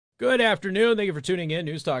Good afternoon. Thank you for tuning in.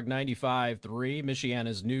 News Talk 95.3,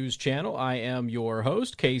 Michiana's news channel. I am your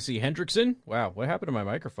host, Casey Hendrickson. Wow, what happened to my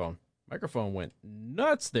microphone? Microphone went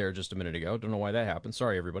nuts there just a minute ago. Don't know why that happened.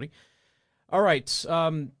 Sorry, everybody. All right. I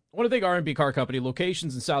want to thank R&B Car Company,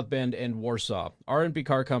 locations in South Bend and Warsaw. R&B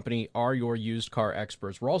Car Company are your used car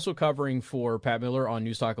experts. We're also covering for Pat Miller on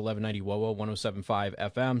News Talk 1190 WOWO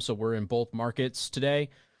 107.5 FM, so we're in both markets today.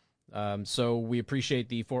 So we appreciate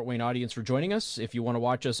the Fort Wayne audience for joining us. If you want to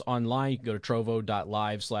watch us online, you can go to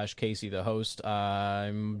trovo.live/Casey the host.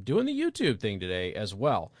 I'm doing the YouTube thing today as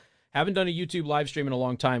well. Haven't done a YouTube live stream in a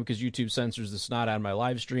long time because YouTube censors the snot out of my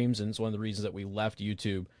live streams, and it's one of the reasons that we left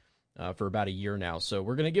YouTube for about a year now. So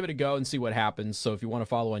we're going to give it a go and see what happens. So if you want to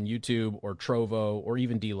follow on YouTube or Trovo or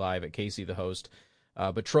even DLive at Casey the host,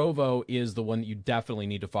 but Trovo is the one that you definitely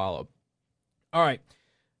need to follow. All right.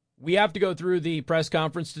 We have to go through the press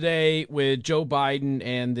conference today with Joe Biden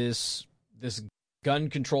and this gun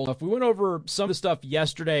control stuff. We went over some of the stuff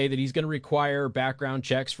yesterday that he's going to require background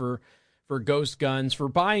checks for ghost guns, for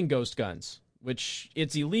buying ghost guns, which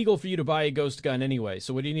it's illegal for you to buy a ghost gun anyway.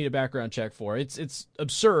 So what do you need a background check for? It's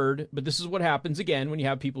absurd, but this is what happens again when you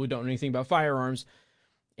have people who don't know anything about firearms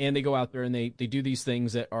and they go out there and they do these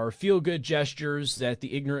things that are feel-good gestures that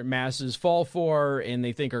the ignorant masses fall for and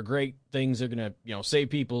they think are great things. They're going to, save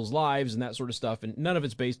people's lives and that sort of stuff. And none of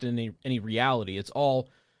it's based in any reality. It's all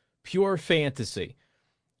pure fantasy.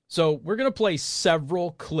 So we're going to play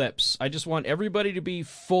several clips. I just want everybody to be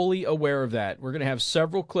fully aware of that. We're going to have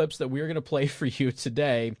several clips that we're going to play for you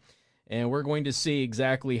today. And we're going to see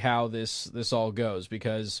exactly how this all goes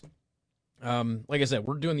because... like I said,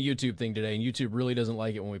 we're doing the YouTube thing today, and YouTube really doesn't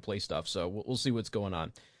like it when we play stuff, so we'll see what's going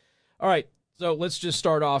on. All right, so let's just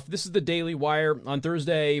start off. This is the Daily Wire. On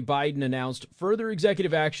Thursday, Biden announced further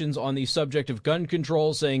executive actions on the subject of gun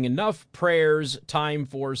control, saying enough prayers, time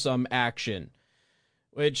for some action,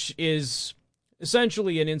 which is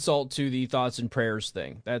essentially an insult to the thoughts and prayers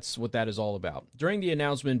thing. That's what that is all about. During the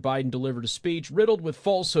announcement, Biden delivered a speech riddled with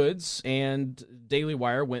falsehoods, and Daily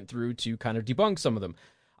Wire went through to kind of debunk some of them.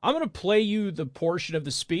 I'm going to play you the portion of the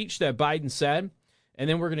speech that Biden said, and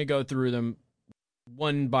then we're going to go through them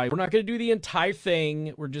one by one. We're not going to do the entire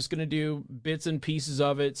thing. We're just going to do bits and pieces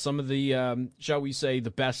of it, some of the, shall we say, the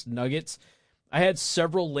best nuggets. I had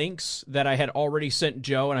several links that I had already sent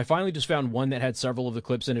Joe, and I finally just found one that had several of the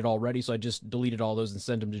clips in it already, so I just deleted all those and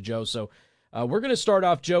sent them to Joe. So we're going to start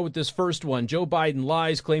off, Joe, with this first one. Joe Biden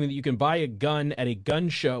lies, claiming that you can buy a gun at a gun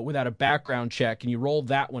show without a background check. Can you roll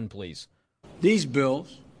that one, please? These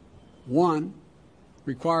bills... One,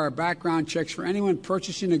 require background checks for anyone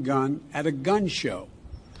purchasing a gun at a gun show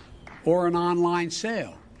or an online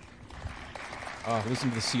sale. Oh, listen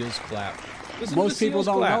to the SEALs clap. Most people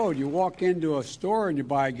don't know. You walk into a store and you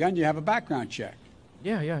buy a gun, you have a background check.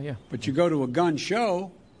 Yeah. But you go to a gun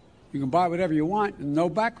show, you can buy whatever you want and no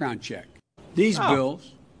background check. These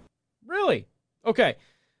bills. Really? Okay.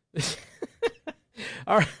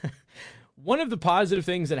 All right. One of the positive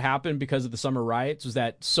things that happened because of the summer riots was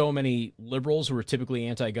that so many liberals who were typically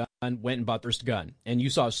anti-gun went and bought their first gun. And you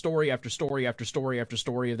saw story after story after story after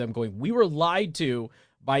story of them going, we were lied to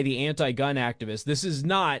by the anti-gun activists. This is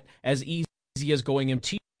not as easy as going in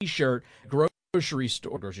T-shirt, grocery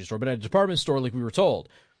store, but at a department store like we were told.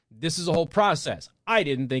 This is a whole process. I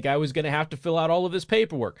didn't think I was going to have to fill out all of this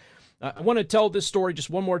paperwork. I want to tell this story just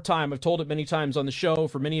one more time. I've told it many times on the show.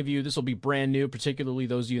 For many of you, this will be brand new, particularly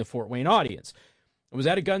those of you in the Fort Wayne audience. I was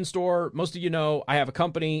at a gun store. Most of you know I have a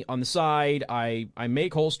company on the side. I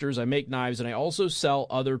make holsters, I make knives, and I also sell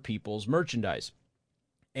other people's merchandise.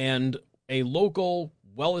 And a local,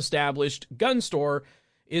 well-established gun store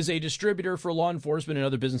is a distributor for law enforcement and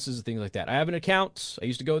other businesses and things like that. I have an account. I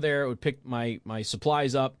used to go there. I would pick my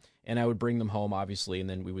supplies up, and I would bring them home, obviously, and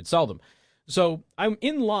then we would sell them. So I'm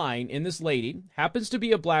in line, and this lady happens to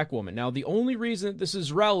be a black woman. Now, the only reason that this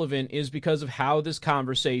is relevant is because of how this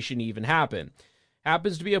conversation even happened.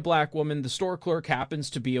 Happens to be a black woman. The store clerk happens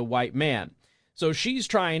to be a white man. So she's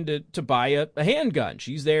trying to buy a handgun.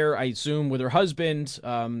 She's there, I assume, with her husband,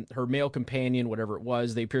 her male companion, whatever it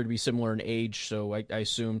was. They appear to be similar in age, so I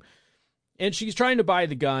assume. And she's trying to buy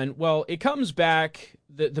the gun. Well, it comes back.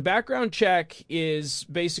 The background check is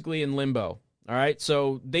basically in limbo. All right,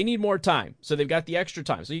 so they need more time. So they've got the extra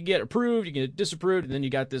time. So you get approved, you get disapproved, and then you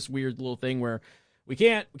got this weird little thing where we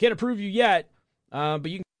can't approve you yet, but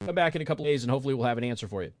you can come back in a couple of days and hopefully we'll have an answer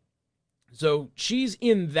for you. So she's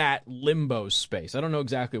in that limbo space. I don't know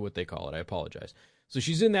exactly what they call it. I apologize. So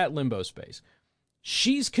she's in that limbo space.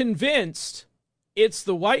 She's convinced it's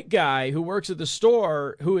the white guy who works at the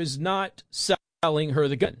store who is not selling her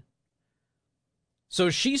the gun. So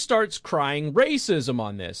she starts crying racism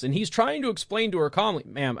on this, and he's trying to explain to her calmly,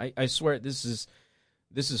 ma'am, I swear this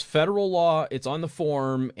is federal law. It's on the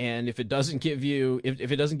form, and if it doesn't give you, if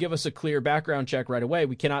it doesn't give us a clear background check right away,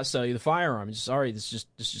 we cannot sell you the firearm. Sorry, this is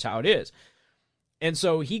just how it is. And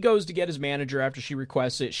so he goes to get his manager after she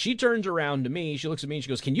requests it. She turns around to me. She looks at me and she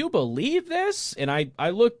goes, "Can you believe this?" And I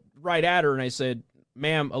looked right at her and I said,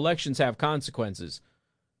 "Ma'am, elections have consequences."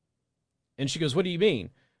 And she goes, "What do you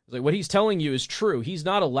mean?" Like, what he's telling you is true. He's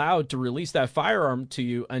not allowed to release that firearm to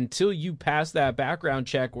you until you pass that background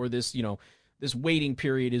check or this, this waiting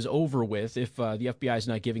period is over with if the FBI is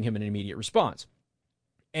not giving him an immediate response.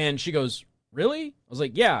 And she goes, "Really?" I was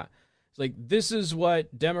like, "Yeah." It's like, this is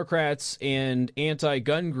what Democrats and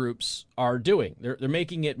anti-gun groups are doing. They're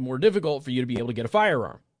making it more difficult for you to be able to get a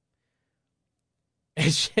firearm.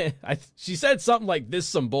 And she said something like this,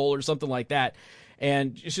 some bull or something like that.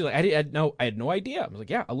 And she's like, I had no idea. I was like,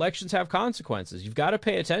 yeah, elections have consequences. You've got to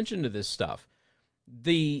pay attention to this stuff.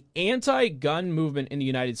 The anti-gun movement in the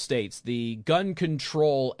United States, the gun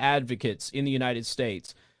control advocates in the United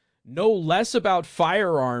States, know less about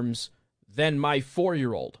firearms than my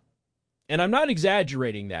 4-year-old. And I'm not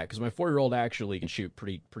exaggerating that, because my 4-year-old actually can shoot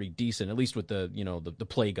pretty decent, at least with the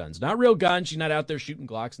play guns. Not real guns. She's not out there shooting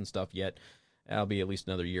Glocks and stuff yet. That'll be at least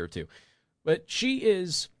another year or two. But she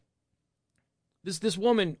is... This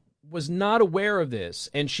woman was not aware of this,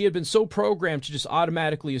 and she had been so programmed to just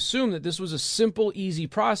automatically assume that this was a simple, easy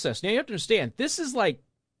process. Now, you have to understand, this is like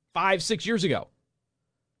 5-6 years ago.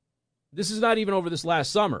 This is not even over this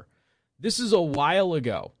last summer. This is a while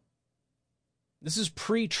ago. This is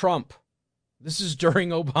pre-Trump. This is during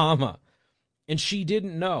Obama. And she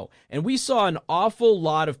didn't know. And we saw an awful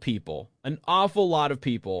lot of people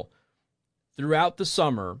throughout the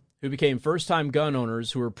summer who became first-time gun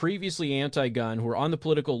owners, who were previously anti-gun, who were on the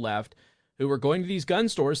political left, who were going to these gun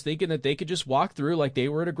stores thinking that they could just walk through like they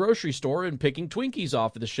were at a grocery store and picking Twinkies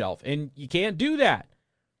off of the shelf. And you can't do that.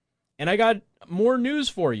 And I got more news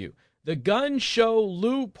for you. The gun show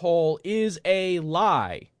loophole is a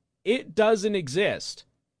lie. It doesn't exist.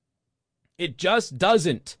 It just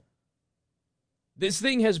doesn't. This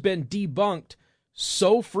thing has been debunked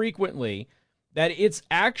so frequently that it's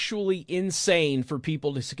actually insane for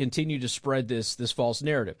people to continue to spread this false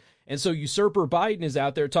narrative. And so usurper Biden is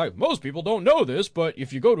out there talking, most people don't know this, but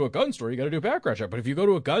if you go to a gun store, you got to do a background check. But if you go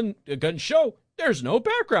to a gun show, there's no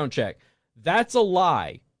background check. That's a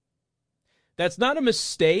lie. That's not a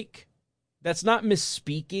mistake. That's not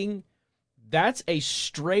misspeaking. That's a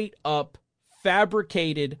straight up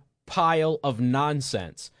fabricated pile of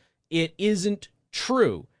nonsense. It isn't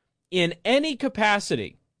true in any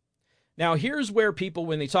capacity. Now, here's where people,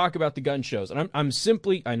 when they talk about the gun shows, and I'm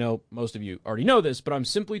simply, I know most of you already know this, but I'm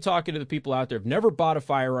simply talking to the people out there who've never bought a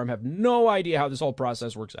firearm, have no idea how this whole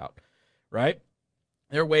process works out, right?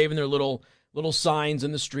 They're waving their little signs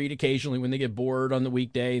in the street occasionally when they get bored on the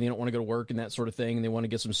weekday and they don't want to go to work and that sort of thing, and they want to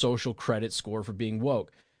get some social credit score for being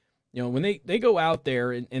woke. You know, when they go out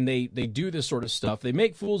there and they do this sort of stuff, they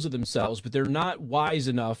make fools of themselves, but they're not wise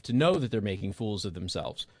enough to know that they're making fools of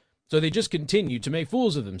themselves. So they just continue to make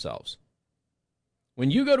fools of themselves. When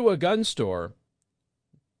you go to a gun store,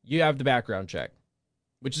 you have the background check,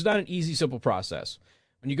 which is not an easy, simple process.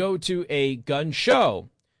 When you go to a gun show,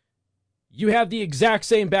 you have the exact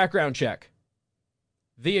same background check.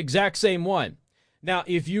 The exact same one. Now,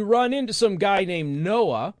 if you run into some guy named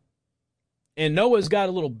Noah, and Noah's got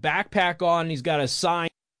a little backpack on, and he's got a sign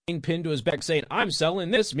pinned to his back saying, "I'm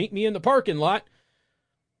selling this, meet me in the parking lot."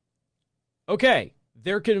 Okay,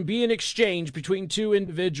 there can be an exchange between two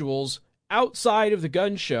individuals outside of the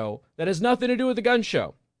gun show that has nothing to do with the gun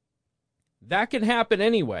show. That can happen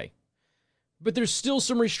anyway. But there's still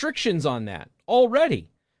some restrictions on that already.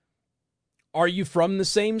 Are you from the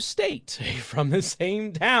same state? Are you from the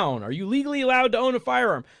same town? Are you legally allowed to own a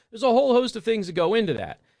firearm? There's a whole host of things that go into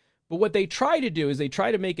that. But what they try to do is they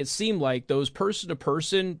try to make it seem like those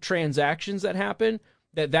person-to-person transactions that happen,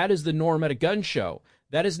 that is the norm at a gun show.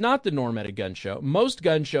 That is not the norm at a gun show. Most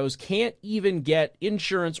gun shows can't even get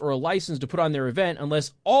insurance or a license to put on their event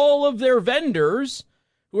unless all of their vendors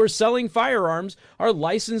who are selling firearms are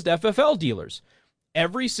licensed FFL dealers.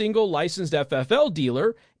 Every single licensed FFL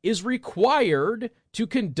dealer is required to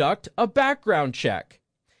conduct a background check.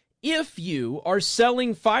 If you are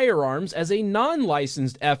selling firearms as a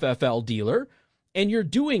non-licensed FFL dealer and you're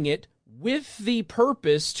doing it with the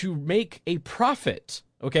purpose to make a profit,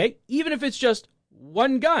 okay, even if it's just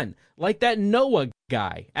one gun, like that Noah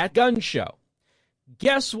guy at gun show,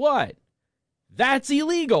 guess what? That's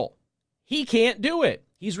illegal. He can't do it.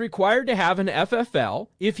 He's required to have an FFL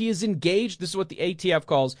if he is engaged, this is what the ATF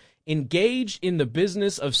calls, engaged in the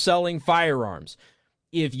business of selling firearms.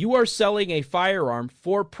 If you are selling a firearm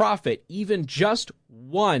for profit, even just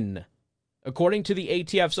one, according to the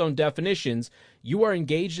ATF's own definitions, you are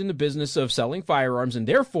engaged in the business of selling firearms and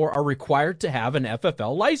therefore are required to have an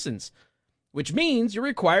FFL license, which means you're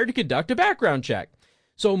required to conduct a background check.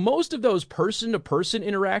 So most of those person-to-person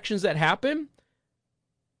interactions that happen,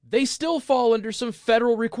 they still fall under some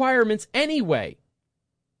federal requirements anyway.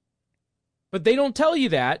 But they don't tell you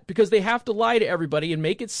that because they have to lie to everybody and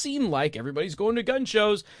make it seem like everybody's going to gun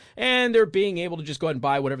shows and they're being able to just go ahead and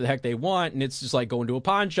buy whatever the heck they want. And it's just like going to a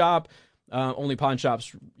pawn shop. Only pawn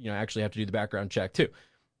shops, actually have to do the background check too.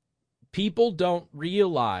 People don't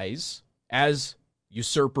realize, as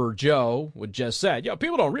Usurper Joe would just said,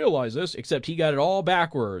 people don't realize this, except he got it all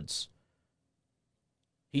backwards.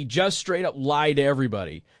 He just straight up lied to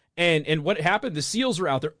everybody. And what happened? The SEALs were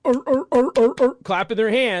out there clapping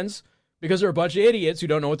their hands because they're a bunch of idiots who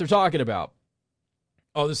don't know what they're talking about.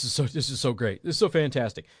 Oh, this is so great. This is so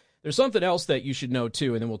fantastic. There's something else that you should know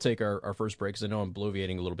too, and then we'll take our first break because I know I'm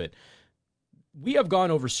bloviating a little bit. We have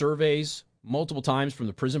gone over surveys multiple times from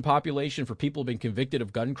the prison population for people who have been convicted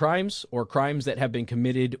of gun crimes or crimes that have been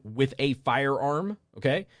committed with a firearm,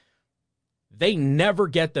 okay? They never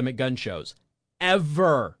get them at gun shows.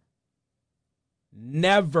 Ever.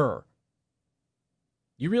 Never.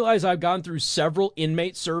 You realize I've gone through several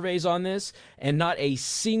inmate surveys on this, and not a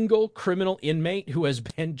single criminal inmate who has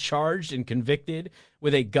been charged and convicted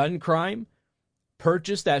with a gun crime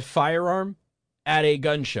purchased that firearm at a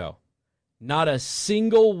gun show. Not a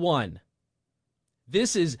single one.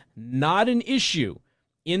 This is not an issue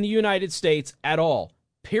in the United States at all.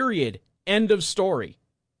 Period. End of story.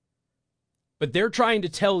 But they're trying to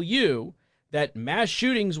tell you that mass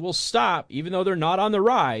shootings will stop, even though they're not on the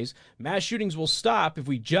rise. Mass shootings will stop if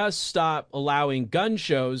we just stop allowing gun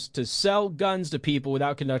shows to sell guns to people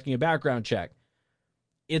without conducting a background check.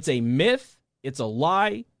 It's a myth. It's a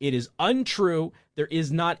lie. It is untrue. There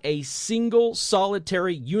is not a single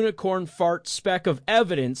solitary unicorn fart speck of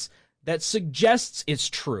evidence that suggests it's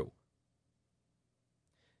true.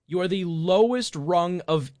 You are the lowest rung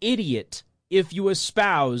of idiot if you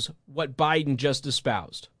espouse what Biden just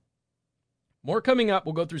espoused. More coming up.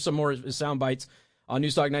 We'll go through some more sound bites on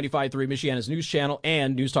Newstalk 95.3, Michiana's news channel,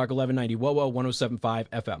 and Newstalk 1190 WOWO 107.5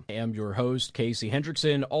 FM. I am your host, Casey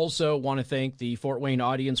Hendrickson. Also want to thank the Fort Wayne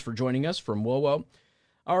audience for joining us from WOWO.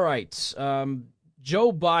 All right.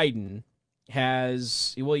 Joe Biden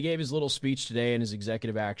he gave his little speech today and his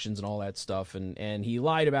executive actions and all that stuff, and he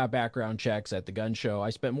lied about background checks at the gun show.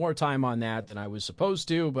 I spent more time on that than I was supposed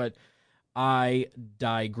to, but I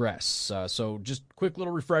digress. So just quick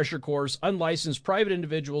little refresher course. Unlicensed private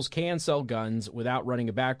individuals can sell guns without running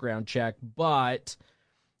a background check, but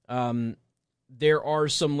there are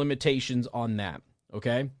some limitations on that,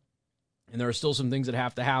 okay? And there are still some things that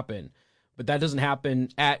have to happen. But that doesn't happen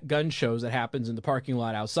at gun shows. That happens in the parking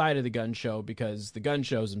lot outside of the gun show because the gun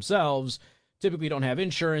shows themselves typically don't have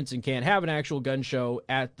insurance and can't have an actual gun show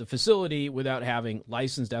at the facility without having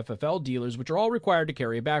licensed FFL dealers, which are all required to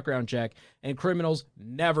carry a background check, and criminals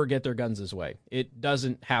never get their guns this way. It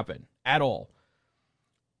doesn't happen at all.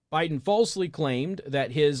 Biden falsely claimed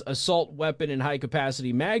that his assault weapon and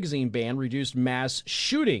high-capacity magazine ban reduced mass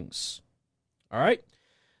shootings. All right?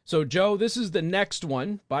 So, Joe, this is the next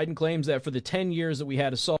one. Biden claims that for the 10 years that we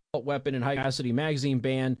had assault weapon and high-capacity magazine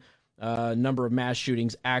ban, number of mass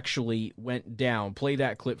shootings actually went down. Play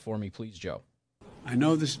that clip for me, please, Joe. I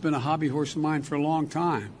know this has been a hobby horse of mine for a long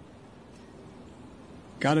time.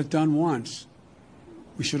 Got it done once.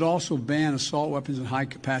 We should also ban assault weapons and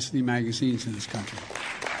high-capacity magazines in this country.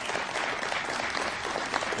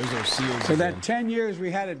 Those are SEALs. So that 10 years we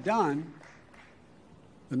had it done,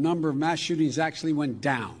 the number of mass shootings actually went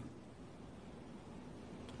down.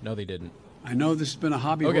 No, they didn't. I know this has been a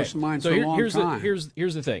hobby horse of mine for a long time. Here's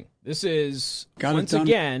the thing. This is, once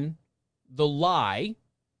again, the lie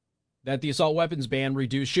that the assault weapons ban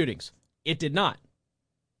reduced shootings. It did not.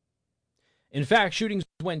 In fact, shootings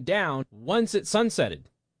went down once it sunsetted.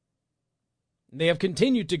 They have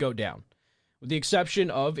continued to go down, with the exception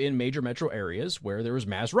of in major metro areas where there was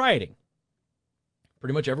mass rioting.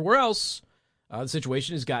 Pretty much everywhere else, the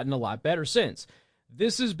situation has gotten a lot better since.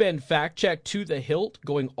 This has been fact-checked to the hilt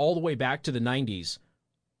going all the way back to the 90s.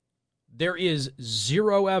 There is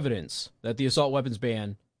zero evidence that the assault weapons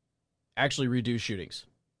ban actually reduced shootings.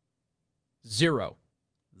 Zero.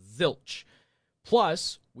 Zilch.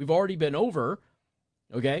 Plus, we've already been over,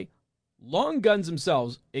 okay, long guns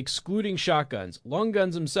themselves, excluding shotguns, long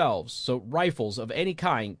guns themselves, so rifles of any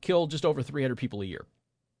kind, kill just over 300 people a year.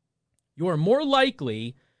 You are more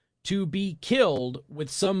likely to be killed with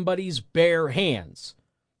somebody's bare hands.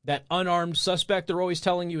 That unarmed suspect they're always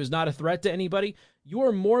telling you is not a threat to anybody, you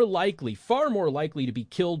are more likely, far more likely to be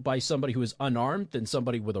killed by somebody who is unarmed than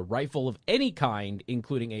somebody with a rifle of any kind,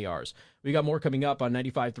 including ARs. We got more coming up on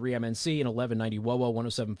 95.3 MNC and 1190 WOWO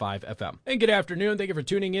 107.5 FM. And good afternoon. Thank you for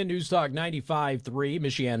tuning in. News Talk 95.3,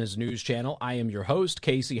 Michiana's news channel. I am your host,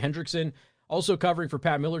 Casey Hendrickson. Also covering for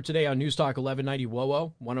Pat Miller today on News Talk 1190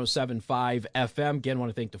 WOWO 107.5 FM. Again,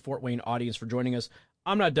 want to thank the Fort Wayne audience for joining us.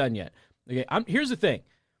 I'm not done yet. Okay, here's the thing.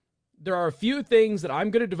 There are a few things that I'm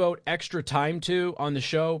going to devote extra time to on the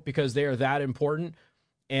show because they are that important.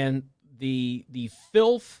 And the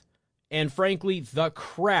filth and, frankly, the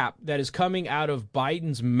crap that is coming out of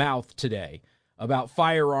Biden's mouth today about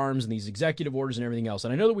firearms and these executive orders and everything else.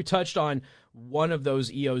 And I know that we touched on one of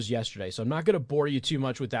those EOs yesterday, so I'm not going to bore you too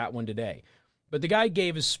much with that one today. But the guy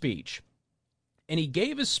gave his speech, and he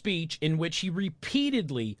gave a speech in which he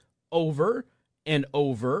repeatedly, over and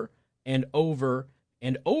over and over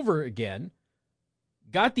and over again,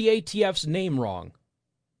 got the ATF's name wrong.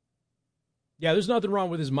 Yeah, there's nothing wrong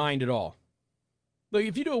with his mind at all. Look,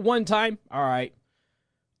 if you do it one time, all right.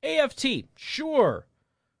 AFT, sure.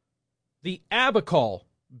 The Abacal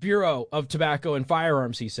Bureau of Tobacco and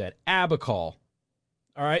Firearms, he said. Abacal.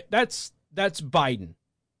 All right, that's Biden.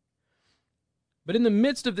 But in the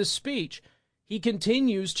midst of this speech, he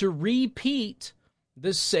continues to repeat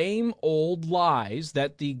the same old lies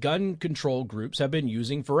that the gun control groups have been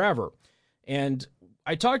using forever. And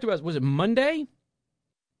I talked about, was it Monday?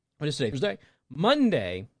 What is today? Thursday?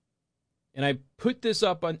 Monday. And I put this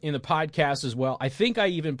up in the podcast as well. I think I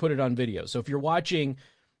even put it on video. So if you're watching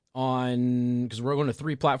on, because we're going to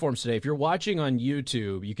 3 platforms today. If you're watching on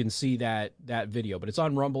YouTube, you can see that video. But it's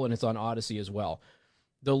on Rumble and it's on Odyssey as well.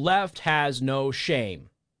 The left has no shame.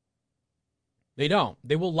 They don't.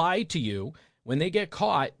 They will lie to you. When they get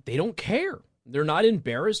caught, they don't care. They're not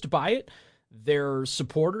embarrassed by it. Their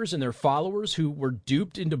supporters and their followers who were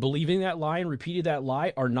duped into believing that lie and repeated that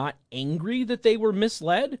lie are not angry that they were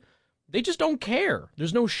misled. They just don't care.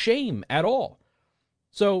 There's no shame at all.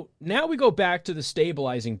 So now we go back to the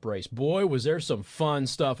stabilizing brace. Boy, was there some fun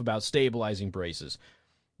stuff about stabilizing braces.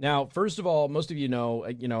 Now, first of all, most of you know,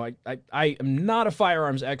 I am not a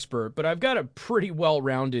firearms expert, but I've got a pretty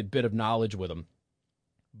well-rounded bit of knowledge with them.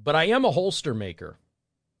 But I am a holster maker.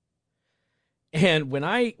 And when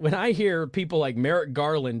I hear people like Merrick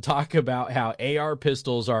Garland talk about how AR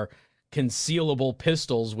pistols are concealable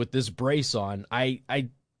pistols with this brace on, I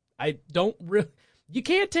don't really, you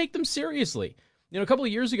can't take them seriously. You know, a couple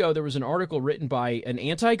of years ago, there was an article written by an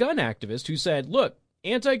anti-gun activist who said, look,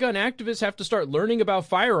 anti-gun activists have to start learning about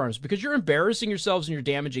firearms because you're embarrassing yourselves and you're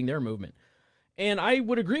damaging their movement. And I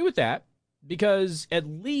would agree with that. Because at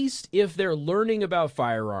least if they're learning about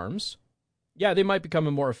firearms, yeah, they might become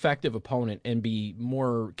a more effective opponent and be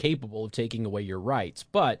more capable of taking away your rights.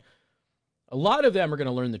 But a lot of them are going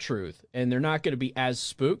to learn the truth, and they're not going to be as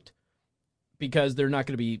spooked because they're not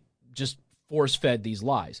going to be just force-fed these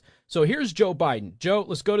lies. So here's Joe Biden. Joe,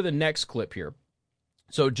 let's go to the next clip here.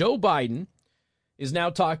 So Joe Biden is now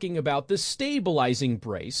talking about the stabilizing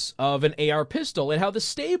brace of an AR pistol and how the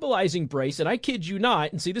stabilizing brace, and I kid you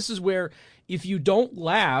not, and see, this is where if you don't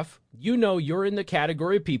laugh, you know you're in the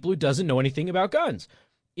category of people who doesn't know anything about guns.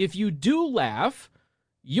 If you do laugh,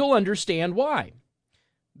 you'll understand why.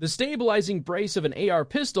 The stabilizing brace of an AR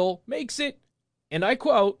pistol makes it, and I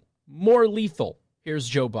quote, more lethal. Here's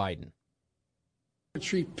Joe Biden.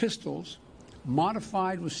 Treat pistols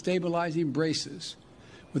modified with stabilizing braces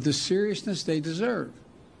with the seriousness they deserve.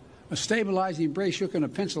 A stabilizing brace shook in a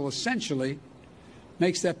pencil essentially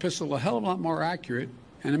makes that pistol a hell of a lot more accurate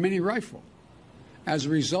than a mini rifle. As a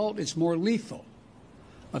result, it's more lethal,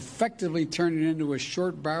 effectively turning it into a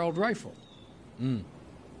short-barreled rifle.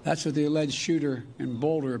 That's what the alleged shooter in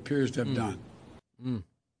Boulder appears to have done.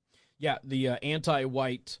 Yeah, the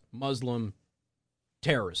anti-white Muslim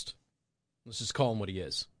terrorist. Let's just call him what he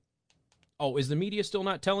is. Oh, is the media still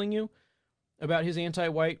not telling you about his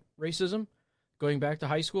anti-white racism? Going back to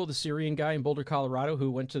high school, the Syrian guy in Boulder, Colorado,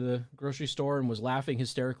 who went to the grocery store and was laughing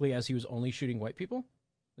hysterically as he was only shooting white people?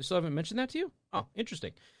 They still haven't mentioned that to you? Oh,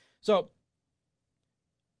 interesting. So,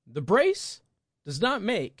 the brace does not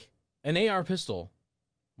make an AR pistol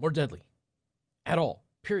more deadly at all,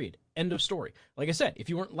 period. End of story. Like I said, if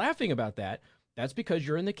you weren't laughing about that, that's because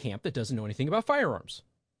you're in the camp that doesn't know anything about firearms.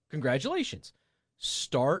 Congratulations.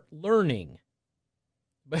 Start learning.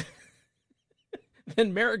 But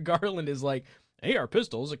then Merrick Garland is like, AR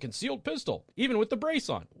pistol is a concealed pistol, even with the brace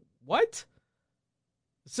on. What?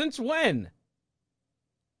 Since when?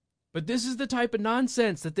 But this is the type of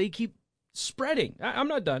nonsense that they keep spreading. I'm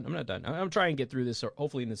not done. I'm trying to get through this,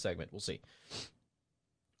 hopefully in this segment. We'll see.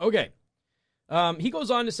 Okay. He goes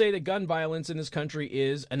on to say that gun violence in this country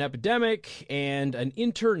is an epidemic and an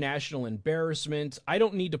international embarrassment. I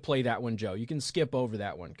don't need to play that one, Joe. You can skip over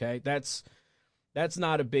that one, okay? That's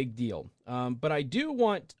not a big deal. But I do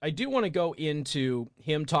want to go into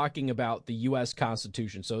him talking about the U.S.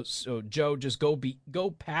 Constitution. So Joe, just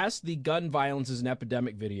go past the gun violence is an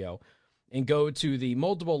epidemic video and go to the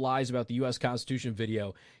multiple lies about the U.S. Constitution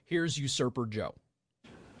video. Here's Usurper Joe.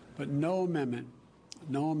 But no amendment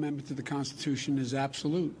to the Constitution is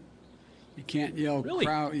absolute. You can't yell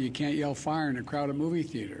You can't yell fire in a crowded movie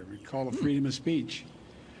theater. We call it freedom of speech.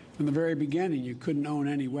 From the very beginning, you couldn't own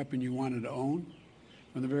any weapon you wanted to own.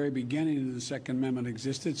 From the very beginning the Second Amendment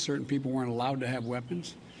existed, certain people weren't allowed to have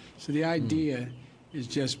weapons. So the idea is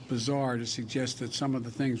just bizarre to suggest that some of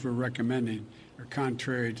the things we're recommending are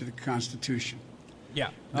contrary to the Constitution. Yeah.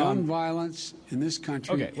 Gun violence in this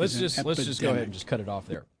country. Okay, let's just go ahead and just cut it off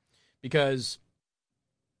there, because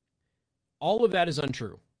all of that is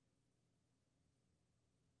untrue.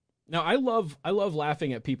 Now, I love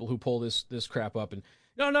laughing at people who pull this crap up and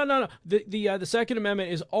no. The Second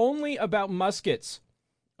Amendment is only about muskets.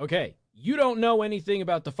 Okay, you don't know anything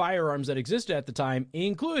about the firearms that existed at the time,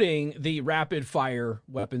 including the rapid fire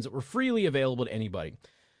weapons that were freely available to anybody,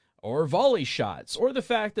 or volley shots, or the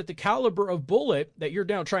fact that the caliber of bullet that you're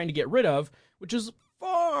now trying to get rid of, which is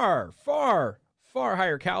far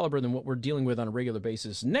higher caliber than what we're dealing with on a regular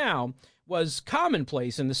basis now, was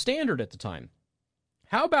commonplace and the standard at the time.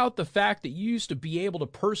 How about the fact that you used to be able to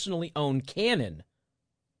personally own cannon?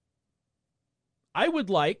 I would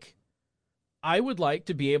like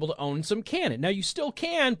to be able to own some cannon. Now, you still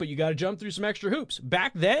can, but you got to jump through some extra hoops.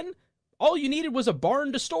 Back then, all you needed was a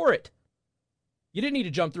barn to store it. You didn't need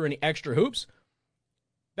to jump through any extra hoops.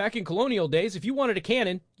 Back in colonial days, if you wanted a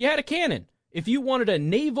cannon, you had a cannon. If you wanted a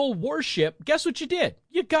naval warship, guess what you did?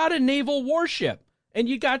 You got a naval warship, and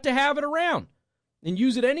you got to have it around and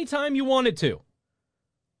use it anytime you wanted to.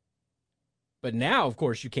 But now, of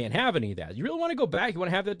course, you can't have any of that. You really want to go back? You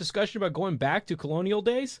want to have that discussion about going back to colonial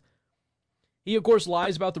days? He, of course,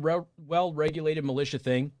 lies about the well-regulated militia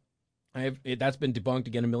thing. That's been debunked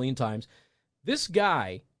again a million times. This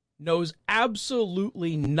guy knows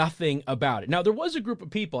absolutely nothing about it. Now, there was a group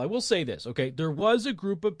of people, I will say this, okay? There was a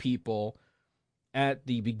group of people at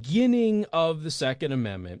the beginning of the Second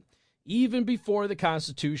Amendment, even before the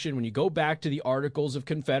Constitution, when you go back to the Articles of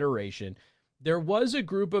Confederation, there was a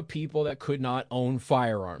group of people that could not own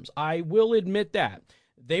firearms. I will admit that.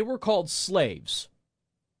 They were called slaves.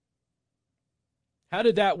 How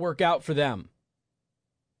did that work out for them?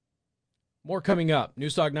 More coming up.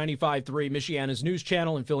 Newstalk 95.3, Michiana's news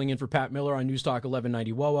channel, and filling in for Pat Miller on Newstalk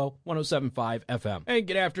 1190 WOWO, 107.5 FM. Hey,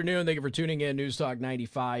 good afternoon. Thank you for tuning in. Newstalk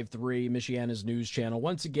 95.3, Michiana's news channel.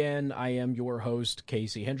 Once again, I am your host,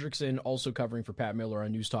 Casey Hendrickson, also covering for Pat Miller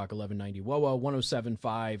on Newstalk 1190 WOWO,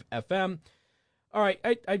 107.5 FM. All right,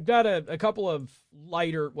 I've got a couple of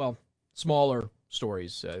lighter, smaller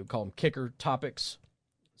stories. We call them kicker topics.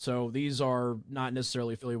 So these are not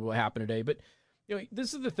necessarily affiliated with what happened today, but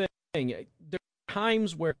this is the thing. There are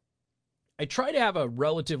times where I try to have a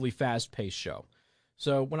relatively fast-paced show.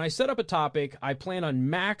 So when I set up a topic, I plan on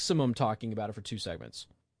maximum talking about it for 2 segments.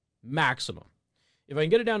 Maximum. If I can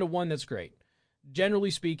get it down to 1, that's great. Generally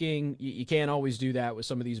speaking, you can't always do that with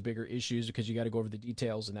some of these bigger issues because you got to go over the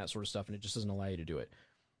details and that sort of stuff, and it just doesn't allow you to do it.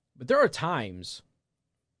 But there are times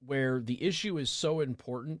where the issue is so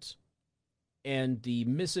important and the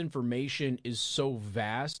misinformation is so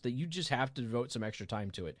vast that you just have to devote some extra time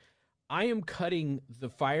to it. I am cutting the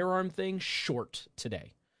firearm thing short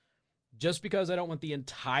today just because I don't want the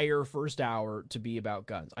entire first hour to be about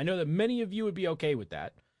guns. I know that many of you would be okay with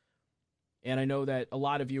that. And I know that a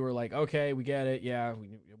lot of you are like, okay, we get it. Yeah,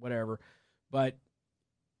 whatever. But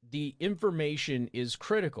the information is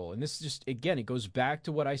critical. And this just, again, it goes back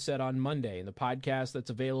to what I said on Monday in the podcast that's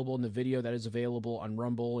available, in the video that is available on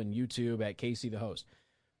Rumble and YouTube at Casey the Host.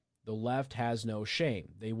 The left has no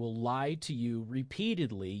shame. They will lie to you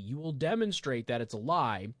repeatedly. You will demonstrate that it's a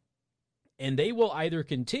lie, and they will either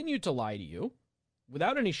continue to lie to you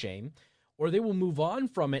without any shame, or they will move on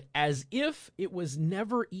from it as if it was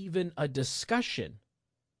never even a discussion.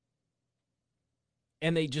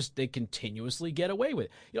 And they continuously get away with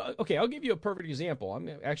it. Okay, I'll give you a perfect example. I'm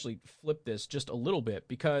going to actually flip this just a little bit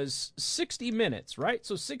because 60 Minutes, right?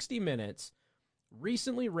 So 60 Minutes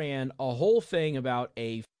recently ran a whole thing about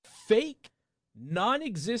a fake,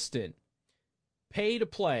 non-existent,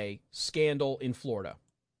 pay-to-play scandal in Florida,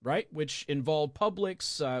 right? Which involved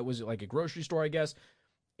Publix, was it like a grocery store, I guess,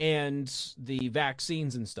 and the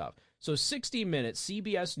vaccines and stuff. So 60 Minutes,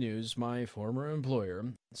 CBS News, my former employer,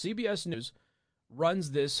 CBS News,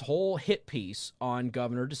 runs this whole hit piece on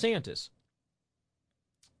Governor DeSantis.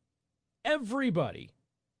 everybody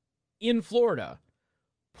in Florida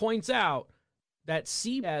points out that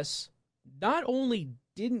CBS not only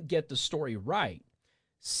didn't get the story right,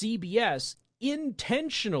 CBS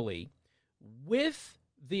intentionally, with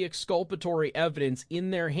the exculpatory evidence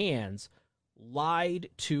in their hands, lied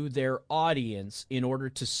to their audience in order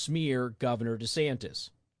to smear Governor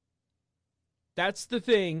DeSantis. That's the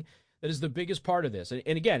thing that is the biggest part of this. And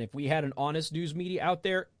again, if we had an honest news media out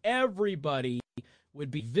there, everybody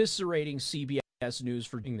would be eviscerating CBS News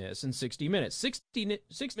for doing this in 60 Minutes. 6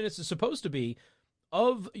 Minutes is supposed to be,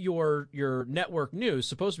 of your network news,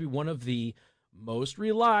 supposed to be one of the most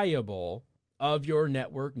reliable of your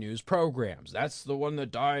network news programs. That's the one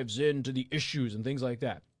that dives into the issues and things like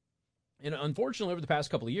that. And unfortunately, over the past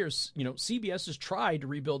couple of years, CBS has tried to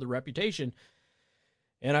rebuild their reputation.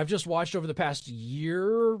 And I've just watched over the past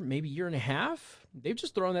year, maybe year and a half, they've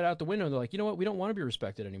just thrown that out the window. And they're like, you know what? We don't want to be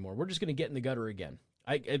respected anymore. We're just going to get in the gutter again.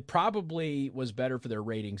 It probably was better for their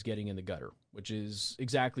ratings getting in the gutter, which is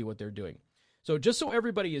exactly what they're doing. So just so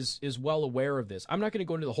everybody is well aware of this, I'm not going to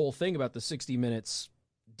go into the whole thing about the 60 Minutes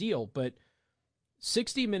deal, but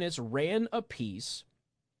 60 Minutes ran a piece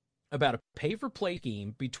about a pay-for-play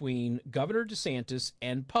scheme between Governor DeSantis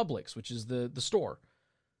and Publix, which is the store.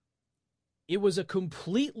 It was a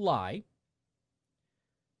complete lie.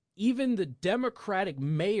 Even the Democratic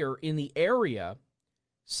mayor in the area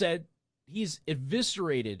said he's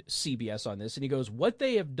eviscerated CBS on this, and he goes, what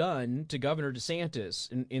they have done to Governor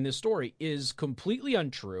DeSantis in this story is completely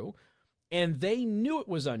untrue, and they knew it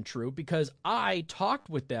was untrue because I talked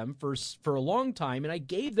with them for a long time, and I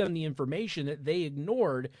gave them the information that they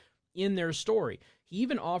ignored in their story. He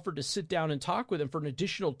even offered to sit down and talk with him for an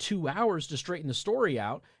additional 2 hours to straighten the story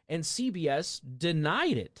out, and CBS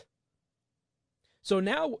denied it. So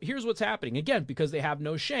now here's what's happening, again, because they have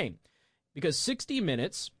no shame. Because 60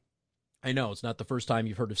 Minutes, I know it's not the first time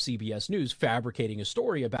you've heard of CBS News fabricating a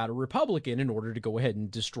story about a Republican in order to go ahead and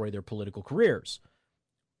destroy their political careers.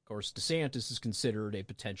 Of course, DeSantis is considered a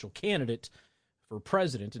potential candidate for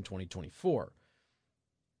president in 2024.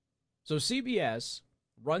 So CBS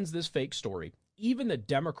runs this fake story. Even the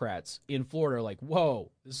Democrats in Florida are like,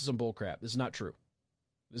 whoa, this is some bullcrap. This is not true.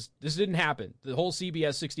 This didn't happen. The whole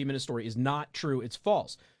CBS 60 Minutes story is not true. It's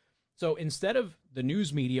false. So instead of the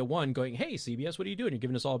news media, one, going, hey, CBS, what are you doing? You're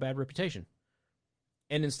giving us all a bad reputation.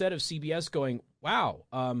 And instead of CBS going, wow,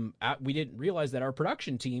 we didn't realize that our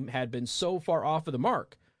production team had been so far off of the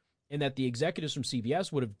mark and that the executives from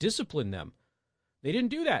CBS would have disciplined them. They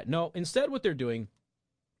didn't do that. No, instead what they're doing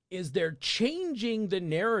is they're changing the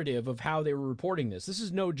narrative of how they were reporting this. This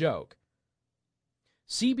is no joke.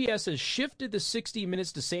 CBS has shifted the 60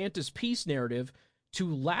 Minutes DeSantis peace narrative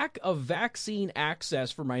to lack of vaccine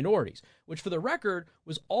access for minorities, which for the record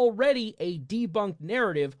was already a debunked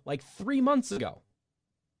narrative like 3 months ago.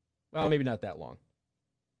 Well, maybe not that long.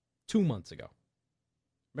 2 months ago.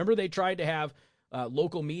 Remember they tried to have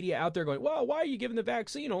local media out there going, well, why are you giving the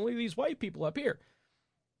vaccine only to these white people up here?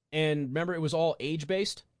 And remember, it was all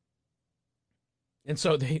age-based? And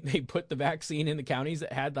so they put the vaccine in the counties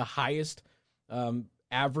that had the highest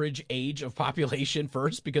average age of population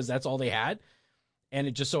first because that's all they had. And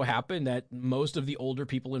it just so happened that most of the older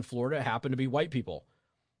people in Florida happened to be white people.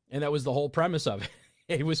 And that was the whole premise of it.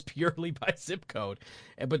 It was purely by zip code.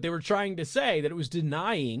 But they were trying to say that it was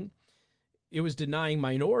denying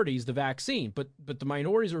minorities the vaccine. But the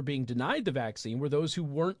minorities who were being denied the vaccine were those who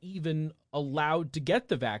weren't even allowed to get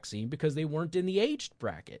the vaccine because they weren't in the age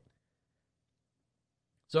bracket.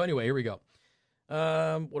 So anyway, here we go.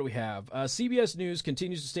 What do we have? CBS News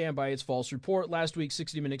continues to stand by its false report. Last week's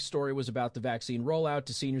 60 Minutes story was about the vaccine rollout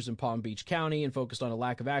to seniors in Palm Beach County and focused on a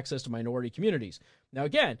lack of access to minority communities. Now,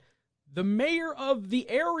 again, the mayor of the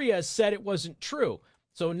area said it wasn't true.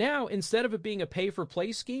 So now, instead of it being a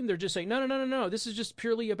pay-for-play scheme, they're just saying, no. This is just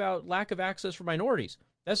purely about lack of access for minorities.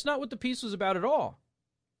 That's not what the piece was about at all.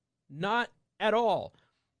 Not at all.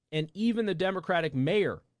 And even the Democratic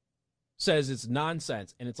mayor says it's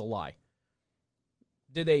nonsense and it's a lie.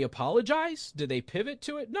 Did they apologize? Did they pivot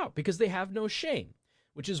to it? No, because they have no shame,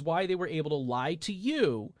 which is why they were able to lie to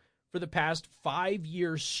you for the past 5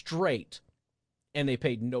 years straight, and they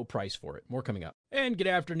paid no price for it. More coming up. And good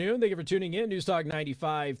afternoon. Thank you for tuning in. News Talk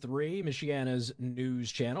 95.3, Michiana's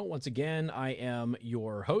news channel. Once again, I am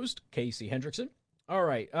your host, Casey Hendrickson. All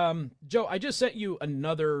right, Joe, I just sent you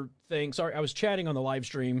another thing. Sorry, I was chatting on the live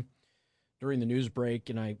stream during the news break,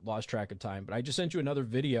 and I lost track of time, but I just sent you another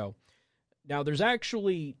video. Now, there's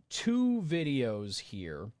actually 2 videos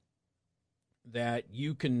here that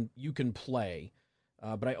you can play,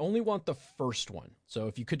 but I only want the first one. So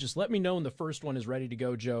if you could just let me know when the first one is ready to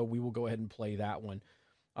go, Joe, we will go ahead and play that one.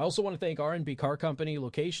 I also want to thank R&B Car Company,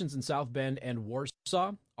 locations in South Bend and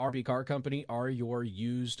Warsaw. RB Car Company are your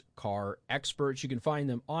used car experts. You can find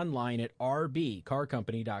them online at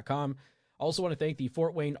rbcarcompany.com. I also want to thank the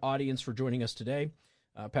Fort Wayne audience for joining us today.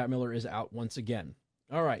 Pat Miller is out once again.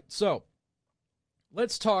 All right, so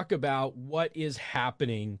let's talk about what is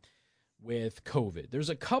happening with COVID. There's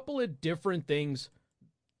a couple of different things.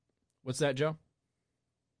 What's that, Joe?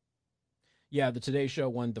 Yeah, the Today Show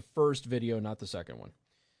one, the first video, not the second one.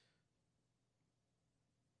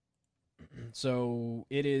 So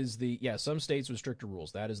it is some states with stricter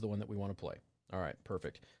rules. That is the one that we want to play. All right,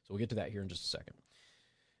 perfect. So we'll get to that here in just a second.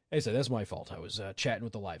 Hey, so that's my fault. I was chatting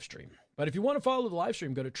with the live stream. But if you want to follow the live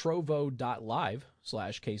stream, go to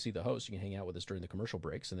trovo.live/Casey the host. You can hang out with us during the commercial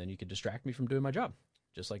breaks, and then you can distract me from doing my job,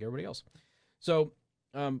 just like everybody else. So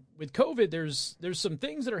with COVID, there's some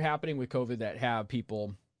things that are happening with COVID that have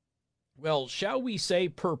people, well, shall we say,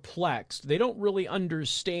 perplexed. They don't really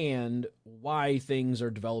understand why things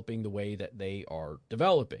are developing the way that they are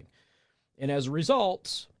developing. And as a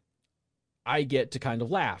result, I get to kind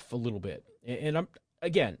of laugh a little bit. And I'm,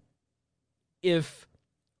 again, if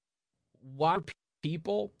why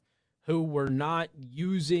people who were not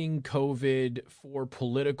using COVID for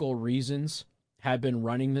political reasons had been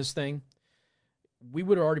running this thing, we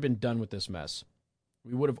would have already been done with this mess.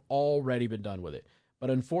 We would have already been done with it.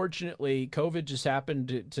 But unfortunately, COVID just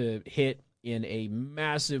happened to hit in a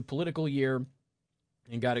massive political year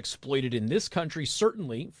and got exploited in this country,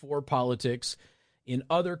 certainly for politics, in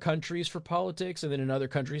other countries for politics, and then in other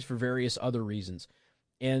countries for various other reasons.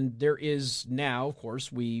 And there is now, of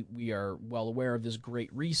course, we are well aware of this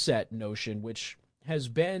Great Reset notion, which has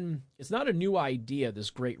been, it's not a new idea,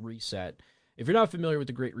 this Great Reset. If you're not familiar with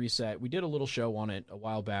the Great Reset, we did a little show on it a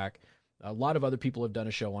while back. A lot of other people have done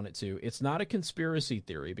a show on it too. It's not a conspiracy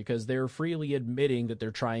theory because they're freely admitting that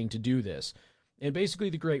they're trying to do this. And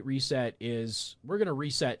basically the Great Reset is we're going to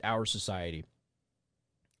reset our society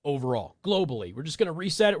overall, globally. We're just going to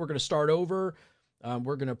reset it. We're going to start over.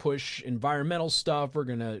 We're going to push environmental stuff. We're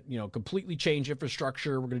going to, completely change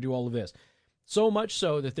infrastructure. We're going to do all of this. So much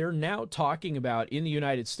so that they're now talking about in the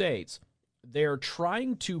United States, they're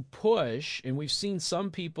trying to push, and we've seen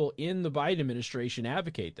some people in the Biden administration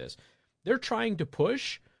advocate this. They're trying to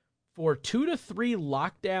push for 2 to 3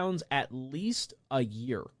 lockdowns at least a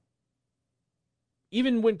year.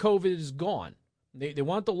 Even when COVID is gone. They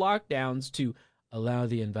want the lockdowns to allow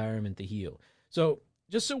the environment to heal. So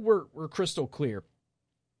just so we're crystal clear,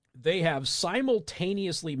 they have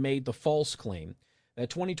simultaneously made the false claim that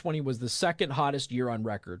 2020 was the second hottest year on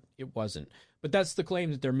record. It wasn't. But that's the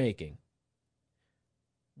claim that they're making,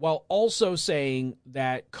 while also saying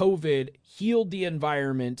that COVID healed the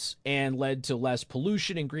environment and led to less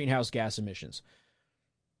pollution and greenhouse gas emissions.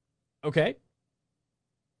 Okay.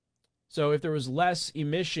 So if there was less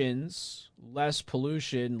emissions, less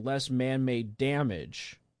pollution, less man-made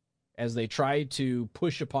damage, as they tried to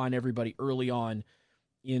push upon everybody early on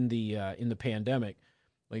in the pandemic,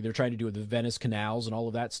 like they're trying to do with the Venice canals and all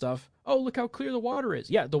of that stuff. Oh, look how clear the water is.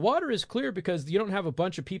 Yeah, the water is clear because you don't have a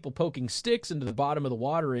bunch of people poking sticks into the bottom of the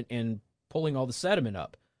water and pulling all the sediment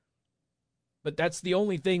up. But that's the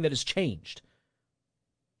only thing that has changed.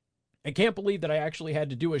 I can't believe that I actually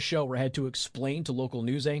had to do a show where I had to explain to local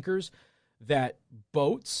news anchors that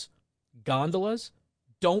boats, gondolas,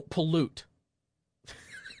 don't pollute.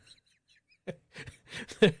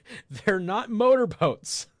 They're not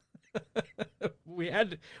motorboats. we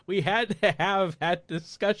had to have that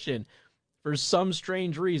discussion for some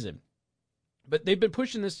strange reason. But they've been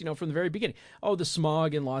pushing this, from the very beginning. Oh, the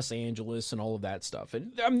smog in Los Angeles and all of that stuff.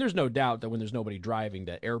 And there's no doubt that when there's nobody driving,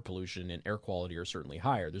 that air pollution and air quality are certainly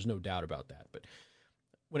higher. There's no doubt about that. But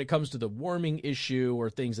when it comes to the warming issue or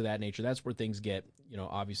things of that nature, that's where things get,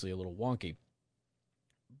 obviously a little wonky.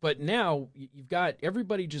 But now you've got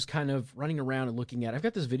everybody just kind of running around and looking at, I've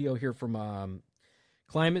got this video here from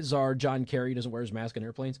climate czar John Kerry. Doesn't wear his mask on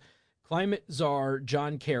airplanes. Climate czar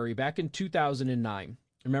John Kerry back in 2009.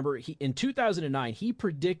 Remember, in 2009, he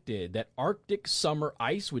predicted that Arctic summer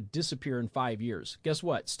ice would disappear in 5 years. Guess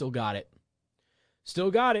what? Still got it.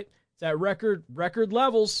 Still got it. It's at record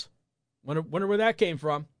levels. Wonder where that came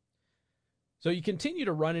from. So you continue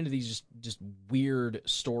to run into these just weird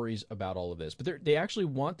stories about all of this. But they actually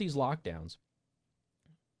want these lockdowns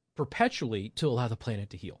perpetually to allow the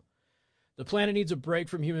planet to heal. The planet needs a break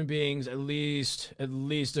from human beings at least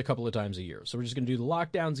a couple of times a year. So we're just going to do the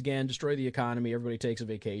lockdowns again, destroy the economy, everybody takes a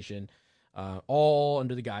vacation, all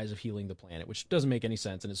under the guise of healing the planet, which doesn't make any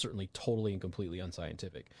sense, and it's certainly totally and completely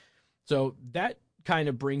unscientific. So that kind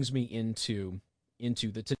of brings me into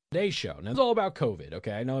the Today Show. Now, it's all about COVID,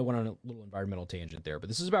 okay? I know I went on a little environmental tangent there, but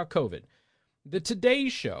this is about COVID. The Today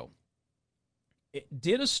Show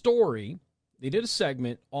did a story, they did a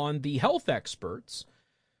segment on the health experts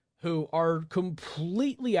who are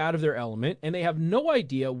completely out of their element, and they have no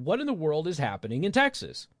idea what in the world is happening in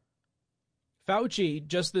Texas. Fauci,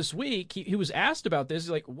 just this week, he was asked about this.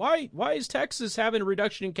 He's like, why is Texas having a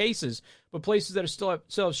reduction in cases, but places that are still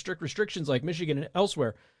have strict restrictions like Michigan and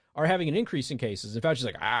elsewhere are having an increase in cases? And Fauci's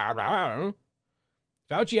like, I don't know.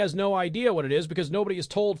 Fauci has no idea what it is because nobody has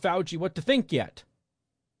told Fauci what to think yet.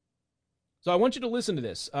 So I want you to listen to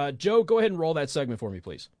this. Joe, go ahead and roll that segment for me,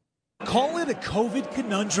 please. Call it a COVID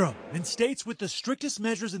conundrum. In states with the strictest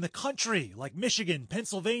measures in the country, like Michigan,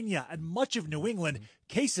 Pennsylvania, and much of New England,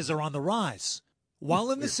 cases are on the rise. While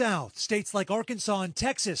in the South, states like Arkansas and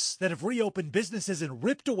Texas that have reopened businesses and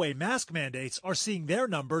ripped away mask mandates are seeing their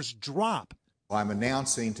numbers drop. I'm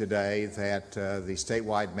announcing today that the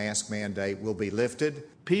statewide mask mandate will be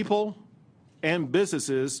lifted. People and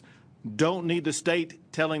businesses don't need the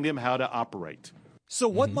state telling them how to operate. So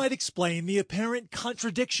what might explain the apparent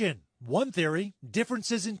contradiction? One theory,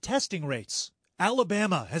 differences in testing rates.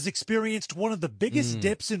 Alabama has experienced one of the biggest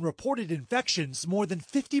dips in reported infections, more than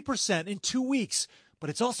 50% in 2 weeks. But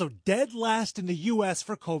it's also dead last in the U.S.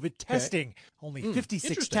 for COVID testing, only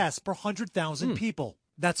 56 tests per 100,000 people.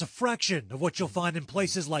 That's a fraction of what you'll find in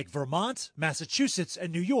places like Vermont, Massachusetts,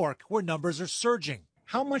 and New York, where numbers are surging.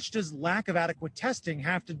 How much does lack of adequate testing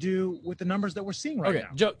have to do with the numbers that we're seeing right now?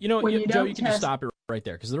 Joe, Joe, you can just stop it right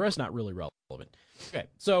there because the rest is not really relevant. Okay,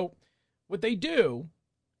 so what they do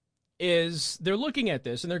is they're looking at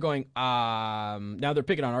this and they're going, now they're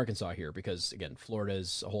picking on Arkansas here because, again, Florida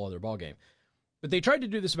is a whole other ballgame. But they tried to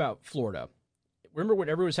do this about Florida. Remember when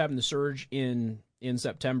everyone was having the surge in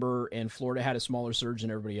September and Florida had a smaller surge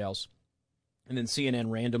than everybody else? And then CNN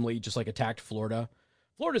randomly just like attacked Florida.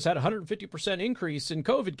 Florida's had a 150% increase in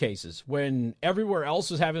COVID cases when everywhere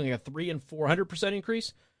else was having like a 300 and 400%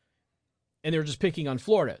 increase. And they're just picking on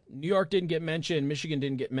Florida. New York didn't get mentioned. Michigan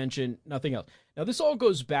didn't get mentioned. Nothing else. Now, this all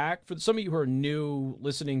goes back, for some of you who are new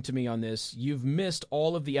listening to me on this, you've missed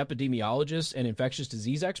all of the epidemiologists and infectious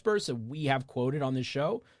disease experts that we have quoted on this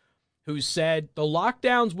show who said the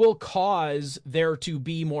lockdowns will cause there to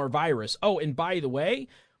be more virus. Oh, and by the way,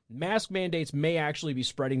 mask mandates may actually be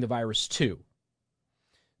spreading the virus too.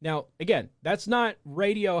 Now, again, that's not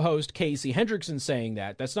radio host Casey Hendrickson saying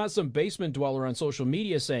that. That's not some basement dweller on social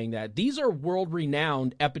media saying that. These are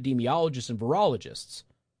world-renowned epidemiologists and virologists.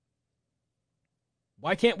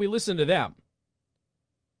 Why can't we listen to them?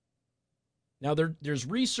 Now, there's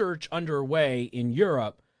research underway in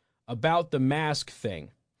Europe about the mask thing,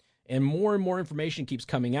 and more information keeps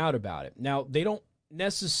coming out about it. Now, they don't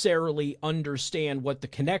necessarily understand what the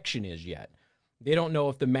connection is yet. They don't know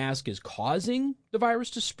if the mask is causing the virus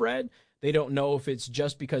to spread. They don't know if it's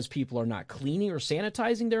just because people are not cleaning or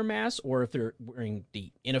sanitizing their masks, or if they're wearing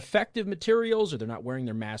the ineffective materials, or they're not wearing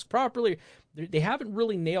their mask properly. They haven't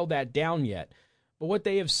really nailed that down yet. But what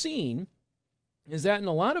they have seen is that in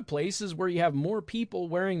a lot of places where you have more people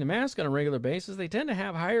wearing the mask on a regular basis, they tend to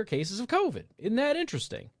have higher cases of COVID. Isn't that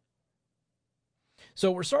interesting?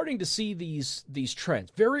 So we're starting to see these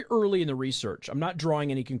trends very early in the research. I'm not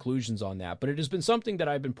drawing any conclusions on that, but it has been something that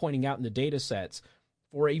I've been pointing out in the data sets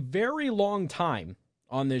for a very long time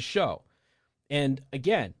on this show. And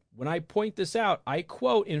again, when I point this out, I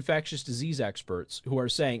quote infectious disease experts who are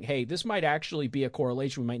saying, hey, this might actually be a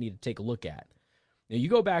correlation we might need to take a look at. Now, you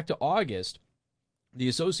go back to August, the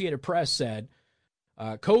Associated Press said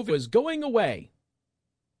COVID was going away.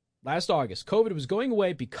 Last August, COVID was going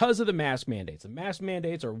away because of the mask mandates. The mask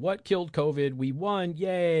mandates are what killed COVID. We won.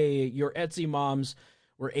 Yay. Your Etsy moms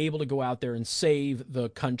were able to go out there and save the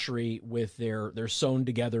country with their sewn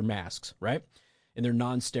together masks, right? In their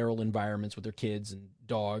non-sterile environments with their kids and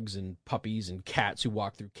dogs and puppies and cats who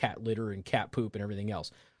walk through cat litter and cat poop and everything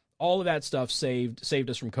else. All of that stuff saved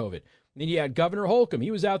us from COVID. And then you had Governor Holcomb.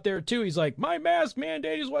 He was out there too. He's like, my mask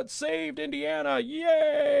mandate is what saved Indiana.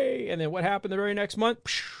 Yay. And then what happened the very next month?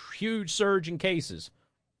 Huge surge in cases.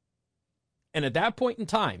 And at that point in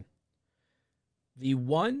time, the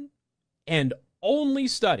one and only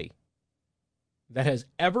study that has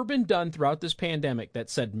ever been done throughout this pandemic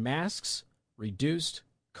that said masks reduced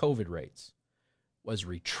COVID rates was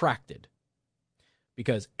retracted.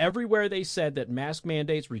 Because everywhere they said that mask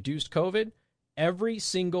mandates reduced COVID, every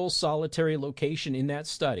single solitary location in that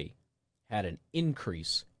study had an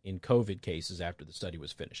increase in COVID cases after the study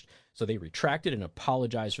was finished. So they retracted and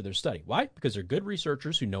apologized for their study. Why? Because they're good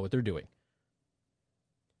researchers who know what they're doing.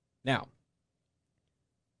 Now,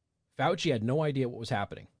 Fauci had no idea what was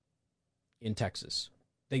happening in Texas.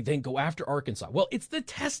 They then go after Arkansas. Well, it's the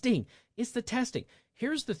testing. It's the testing.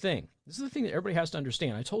 Here's the thing. This is the thing that everybody has to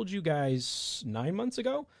understand. I told you guys 9 months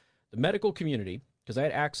ago, the medical community, because I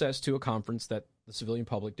had access to a conference that the civilian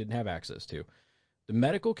public didn't have access to. The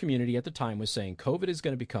medical community at the time was saying COVID is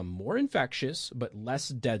going to become more infectious but less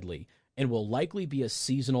deadly and will likely be a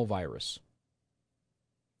seasonal virus.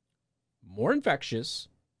 More infectious,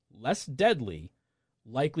 less deadly,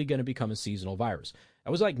 likely going to become a seasonal virus.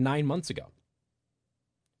 That was like 9 months ago.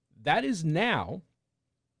 That is now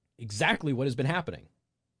exactly what has been happening.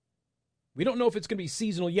 We don't know if it's going to be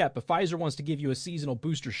seasonal yet, but Pfizer wants to give you a seasonal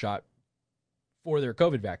booster shot for their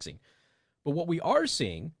COVID vaccine. But what we are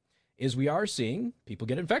seeing is people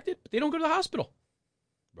get infected, but they don't go to the hospital.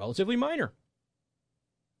 Relatively minor.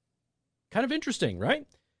 Kind of interesting, right?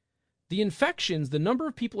 The infections, the number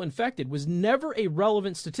of people infected was never a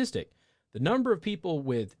relevant statistic. The number of people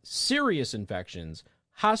with serious infections,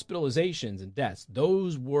 hospitalizations, and deaths,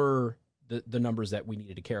 those were the numbers that we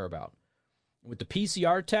needed to care about. With the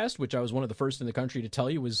PCR test, which I was one of the first in the country to tell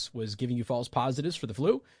you was giving you false positives for the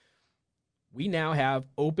flu, we now have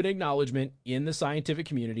open acknowledgement in the scientific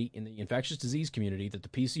community, in the infectious disease community, that the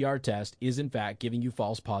PCR test is in fact giving you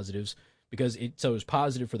false positives because it shows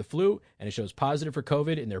positive for the flu and it shows positive for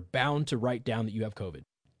COVID, and they're bound to write down that you have COVID.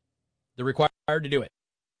 They're required to do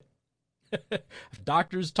it.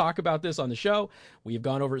 Doctors talk about this on the show. We have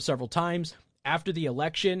gone over it several times. After the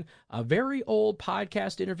election, a very old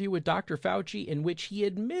podcast interview with Dr. Fauci in which he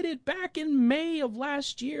admitted back in May of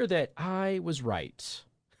last year that I was right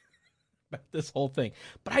about this whole thing.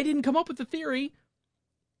 But I didn't come up with the theory.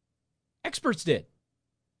 Experts did.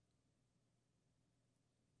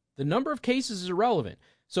 The number of cases is irrelevant.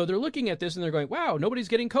 So they're looking at this and they're going, wow, nobody's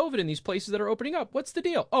getting COVID in these places that are opening up. What's the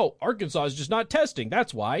deal? Oh, Arkansas is just not testing.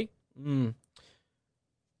 That's why. We'll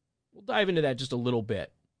dive into that just a little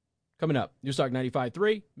bit. Coming up, Newstalk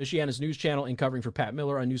 95.3, Michiana's news channel, and covering for Pat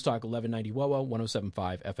Miller on Newstalk 1190 WOWO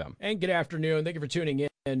 107.5 FM. And good afternoon. Thank you for tuning in.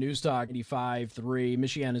 Newstalk 95.3,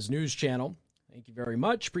 Michiana's news channel. Thank you very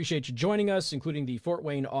much. Appreciate you joining us, including the Fort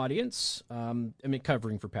Wayne audience.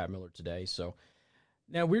 Covering for Pat Miller today. So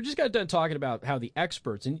now we just got done talking about how the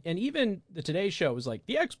experts, and even the Today Show was like,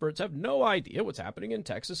 the experts have no idea what's happening in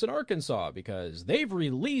Texas and Arkansas because they've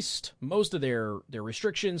released most of their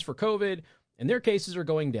restrictions for COVID, and their cases are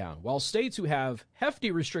going down. While states who have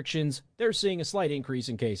hefty restrictions, they're seeing a slight increase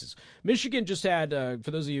in cases. Michigan just had,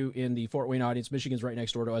 for those of you in the Fort Wayne audience, Michigan's right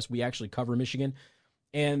next door to us. We actually cover Michigan.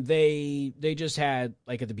 And they just had,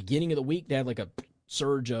 like at the beginning of the week, they had like a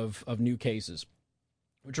surge of new cases,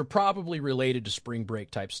 which are probably related to spring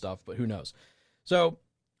break type stuff, but who knows. So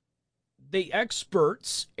the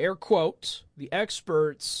experts, air quote, the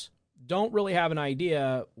experts don't really have an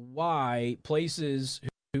idea why places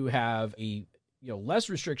who have less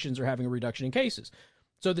restrictions are having a reduction in cases.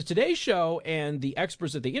 So the Today Show and the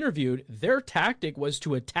experts that they interviewed, their tactic was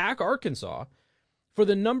to attack Arkansas for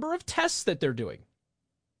the number of tests that they're doing.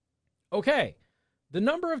 Okay, the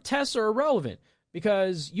number of tests are irrelevant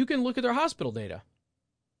because you can look at their hospital data.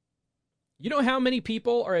 You know how many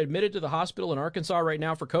people are admitted to the hospital in Arkansas right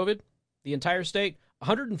now for COVID? The entire state?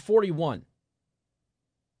 141.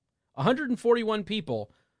 141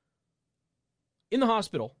 people in the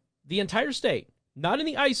hospital, the entire state, not in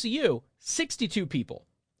the ICU. 62 people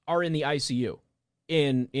are in the ICU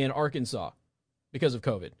in Arkansas because of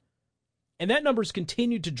COVID. And that number's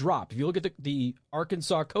continued to drop. If you look at the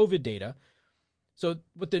Arkansas COVID data, so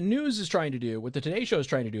what the news is trying to do, what the Today Show is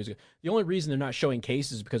trying to do is the only reason they're not showing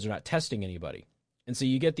cases is because they're not testing anybody. And so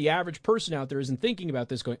you get the average person out there isn't thinking about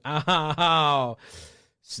this going, oh,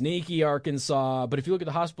 sneaky Arkansas. But if you look at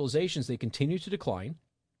the hospitalizations, they continue to decline.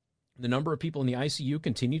 The number of people in the ICU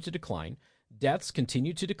continue to decline. Deaths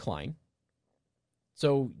continue to decline.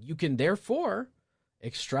 So you can therefore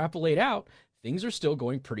extrapolate out things are still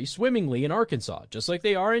going pretty swimmingly in Arkansas, just like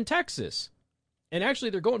they are in Texas. And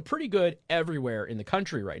actually, they're going pretty good everywhere in the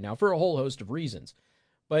country right now for a whole host of reasons.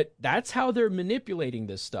 But that's how they're manipulating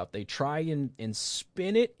this stuff. They try and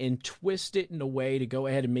spin it and twist it in a way to go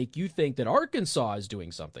ahead and make you think that Arkansas is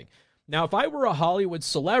doing something. Now, if I were a Hollywood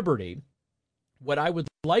celebrity, what I would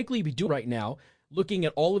likely be doing right now, looking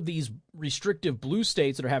at all of these restrictive blue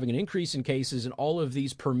states that are having an increase in cases and all of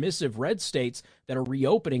these permissive red states that are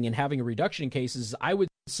reopening and having a reduction in cases, I would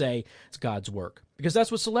say it's God's work. because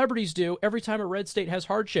that's what celebrities do every time a red state has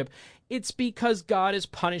hardship. It's because God is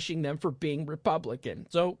punishing them for being Republican.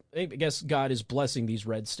 So I guess God is blessing these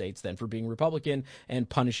red states then for being Republican and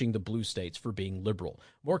punishing the blue states for being liberal.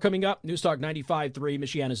 More coming up. News Talk 95.3,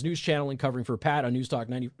 Michiana's news channel, and covering for Pat on News Talk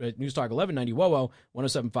 1190 WOWO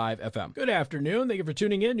 107.5 FM. Good afternoon. Thank you for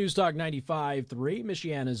tuning in. News Talk 95.3,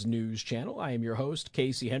 Michiana's news channel. I am your host,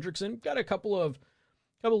 Casey Hendrickson. Got a couple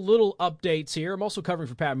little updates here. I'm also covering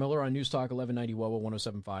for Pat Miller on News Talk 1190 WOWO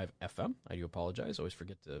 107.5 FM. I do apologize. I always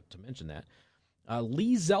forget to mention that.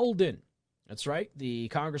 Lee Zeldin. That's right. The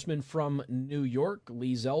congressman from New York,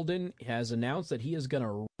 Lee Zeldin, has announced that he is going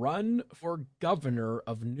to run for governor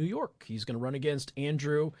of New York. He's going to run against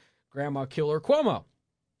Andrew Grandma Killer Cuomo.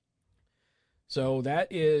 So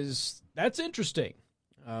that's interesting.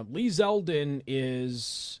 Lee Zeldin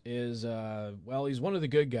is he's one of the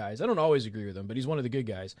good guys. I don't always agree with him, but he's one of the good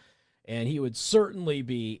guys. And he would certainly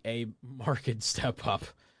be a marked step up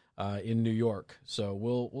in New York. So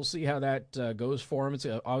we'll see how that goes for him. It's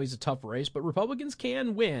always a tough race, but Republicans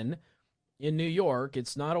can win in New York.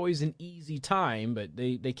 It's not always an easy time, but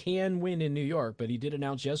they can win in New York. But he did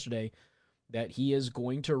announce yesterday that he is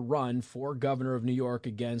going to run for governor of New York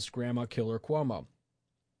against Grandma Killer Cuomo.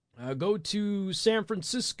 Go to San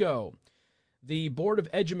Francisco. The Board of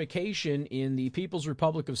Education in the People's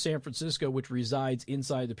Republic of San Francisco, which resides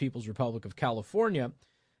inside the People's Republic of California,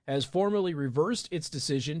 has formally reversed its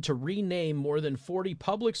decision to rename more than 40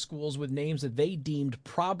 public schools with names that they deemed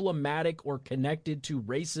problematic or connected to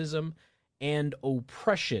racism and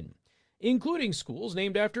oppression, including schools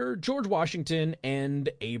named after George Washington and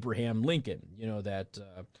Abraham Lincoln. You know, that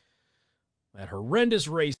horrendous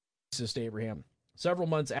racist Abraham. Several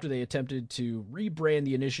months after they attempted to rebrand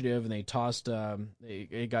the initiative and they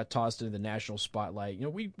it got tossed into the national spotlight. You know,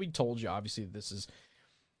 we told you, obviously, this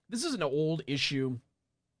is an old issue.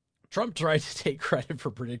 Trump tried to take credit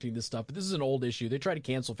for predicting this stuff, but this is an old issue. They tried to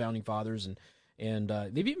cancel founding fathers, and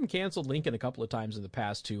they've even canceled Lincoln a couple of times in the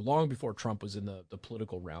past, too, long before Trump was in the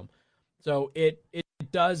political realm. So it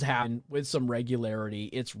does happen with some regularity.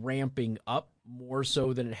 It's ramping up more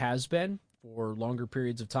so than it has been for longer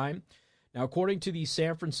periods of time. Now, according to the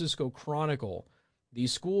San Francisco Chronicle, the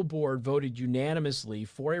school board voted unanimously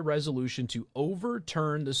for a resolution to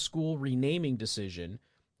overturn the school renaming decision,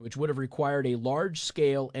 which would have required a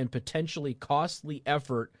large-scale and potentially costly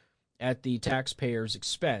effort at the taxpayers'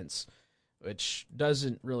 expense, which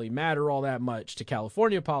doesn't really matter all that much to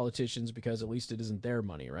California politicians because at least it isn't their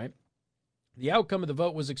money, right? The outcome of the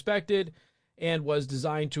vote was expected and was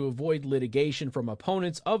designed to avoid litigation from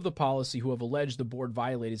opponents of the policy who have alleged the board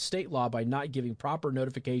violated state law by not giving proper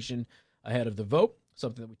notification ahead of the vote,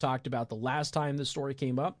 something that we talked about the last time this story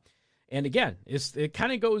came up. And again, it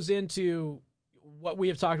kind of goes into what we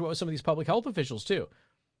have talked about with some of these public health officials too.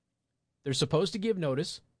 They're supposed to give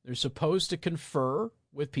notice. They're supposed to confer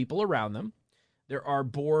with people around them. There are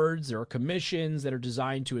boards, there are commissions that are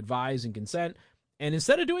designed to advise and consent. And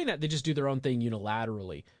instead of doing that, they just do their own thing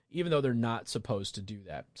unilaterally, even though they're not supposed to do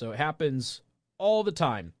that. So it happens all the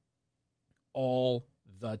time. All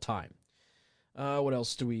the time. What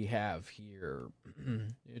else do we have here?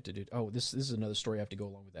 Oh, this is another story. I have to go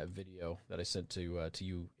along with that video that I sent to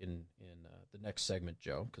you in the next segment,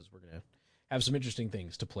 Joe, because we're going to have some interesting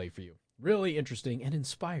things to play for you. Really interesting and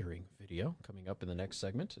inspiring video coming up in the next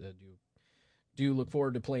segment. Do look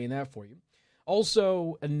forward to playing that for you.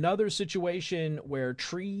 Also, another situation where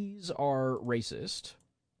trees are racist.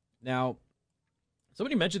 Now,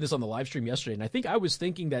 somebody mentioned this on the live stream yesterday, and I think I was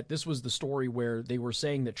thinking that this was the story where they were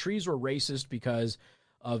saying that trees were racist because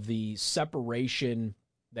of the separation,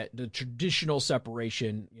 that the traditional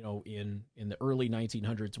separation, you know, in the early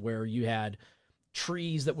 1900s, where you had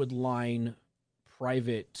trees that would line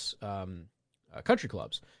private country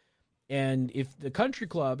clubs. And if the country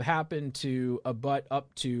club happened to abut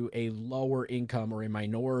up to a lower income or a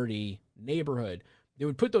minority neighborhood, they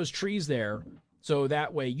would put those trees there so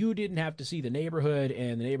that way you didn't have to see the neighborhood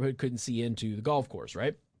and the neighborhood couldn't see into the golf course,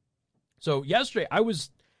 right? So yesterday I was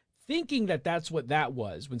thinking that that's what that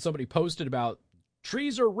was when somebody posted about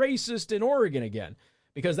trees are racist in Oregon again,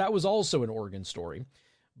 because that was also an Oregon story.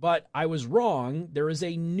 But I was wrong. There is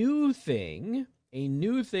a new thing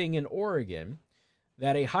in Oregon,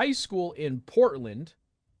 that a high school in Portland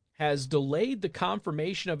has delayed the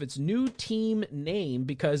confirmation of its new team name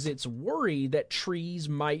because it's worried that trees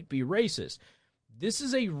might be racist. This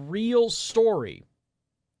is a real story.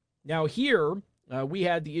 Now here, we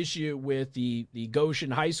had the issue with the Goshen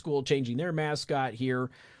High School changing their mascot here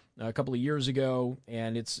a couple of years ago,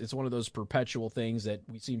 and it's one of those perpetual things that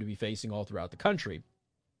we seem to be facing all throughout the country.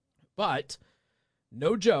 But,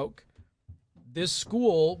 no joke, this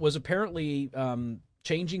school was apparently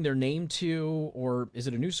changing their name to, or is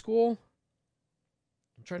it a new school?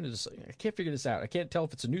 I'm trying to decide. I can't figure this out. I can't tell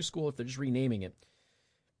if it's a new school, if they're just renaming it.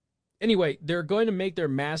 Anyway, they're going to make their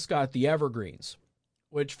mascot the Evergreens,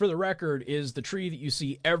 which, for the record, is the tree that you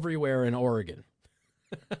see everywhere in Oregon,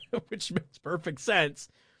 which makes perfect sense.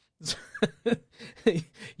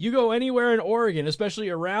 You go anywhere in Oregon, especially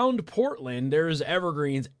around Portland, there's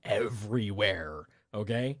evergreens everywhere,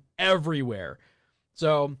 okay? Everywhere.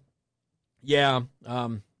 So, yeah,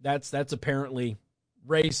 that's apparently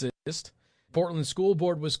racist. Portland School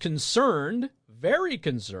Board was concerned, very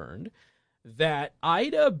concerned, that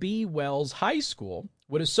Ida B. Wells High School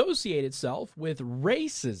would associate itself with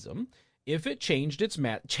racism if it changed its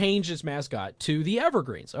mascot to the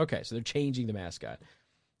Evergreens. Okay, so they're changing the mascot. I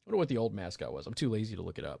wonder what the old mascot was. I'm too lazy to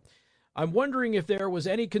look it up. I'm wondering if there was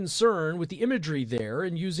any concern with the imagery there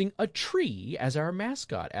and using a tree as our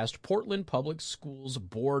mascot, asked Portland Public Schools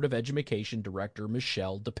Board of Education Director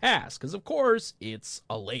Michelle DePass, because, of course, it's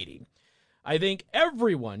a lady. I think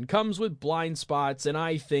everyone comes with blind spots, and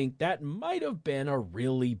I think that might have been a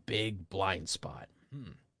really big blind spot.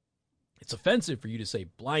 It's offensive for you to say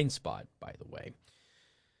blind spot, by the way.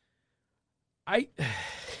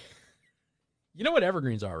 You know what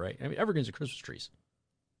evergreens are, right? I mean, evergreens are Christmas trees.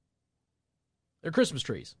 They're Christmas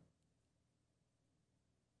trees.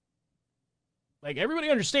 Like, everybody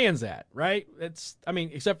understands that, right?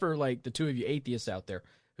 Except for, like, the two of you atheists out there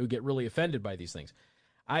who get really offended by these things.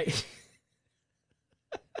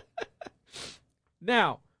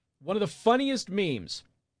 Now, one of the funniest memes,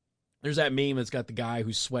 there's that meme that's got the guy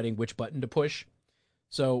who's sweating which button to push.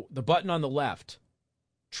 So, the button on the left,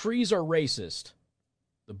 trees are racist.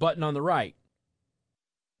 The button on the right,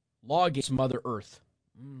 law against Mother Earth.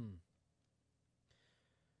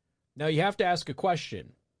 Now, you have to ask a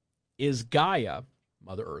question. Is Gaia,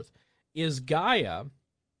 Mother Earth, is Gaia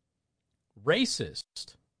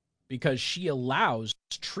racist because she allows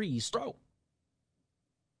trees to grow?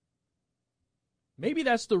 Maybe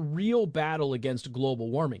that's the real battle against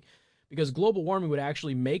global warming, because global warming would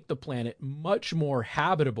actually make the planet much more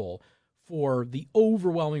habitable for the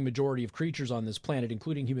overwhelming majority of creatures on this planet,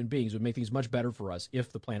 including human beings. It would make things much better for us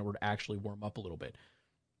if the planet were to actually warm up a little bit.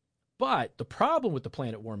 But the problem with the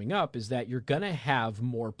planet warming up is that you're going to have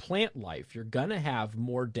more plant life. You're going to have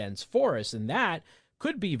more dense forests, and that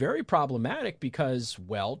could be very problematic because,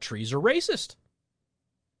 well, trees are racist.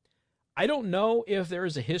 I don't know if there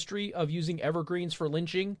is a history of using evergreens for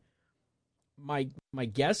lynching. My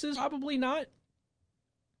guess is probably not.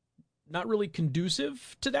 Not really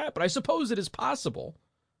conducive to that, but I suppose it is possible.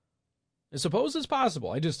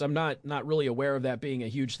 I'm not really aware of that being a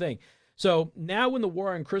huge thing. So now when the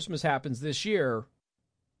war on Christmas happens this year,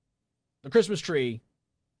 the Christmas tree,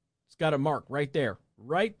 it's got a mark right there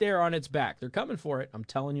on its back. They're coming for it. I'm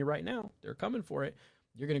telling you right now, they're coming for it.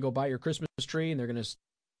 You're going to go buy your Christmas tree and they're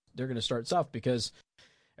going to start stuff because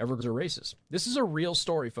evergreens are racist. This is a real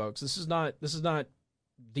story, folks. This is not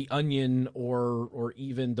The Onion or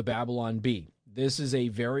even the Babylon Bee. This is a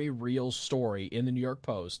very real story in the New York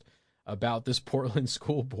Post about this Portland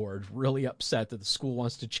school board really upset that the school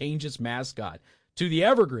wants to change its mascot to the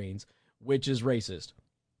Evergreens, which is racist.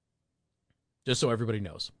 Just so everybody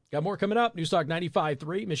knows. Got more coming up. Newstalk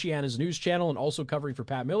 95.3, Michiana's news channel, and also covering for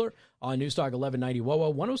Pat Miller on Newstalk 1190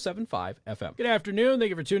 WOWO 107.5 FM. Good afternoon. Thank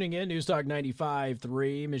you for tuning in. Newstalk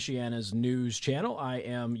 95.3, Michiana's news channel. I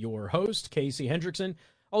am your host, Casey Hendrickson.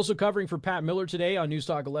 Also covering for Pat Miller today on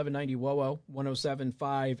Newstalk 1190 WOWO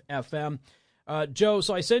 107.5 FM. Joe,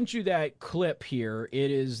 so I sent you that clip here. It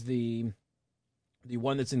is the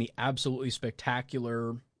one that's in the absolutely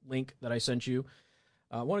spectacular link that I sent you.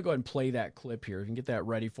 I want to go ahead and play that clip here. If you can get that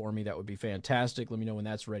ready for me, that would be fantastic. Let me know when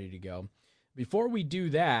that's ready to go. Before we do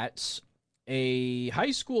that, a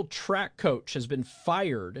high school track coach has been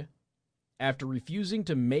fired after refusing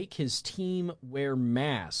to make his team wear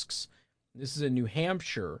masks. This is in New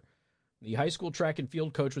Hampshire. The high school track and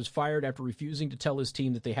field coach was fired after refusing to tell his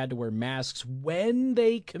team that they had to wear masks when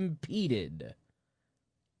they competed.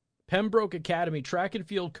 Pembroke Academy track and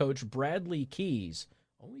field coach Bradley Keys,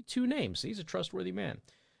 only two names, he's a trustworthy man,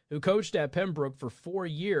 who coached at Pembroke for 4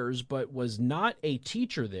 years but was not a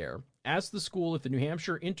teacher there, asked the school if the New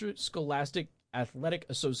Hampshire Interscholastic Athletic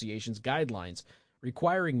Association's guidelines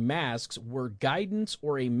requiring masks were guidance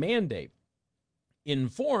or a mandate.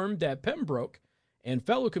 Informed that Pembroke and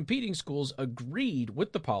fellow competing schools agreed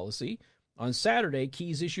with the policy, on Saturday,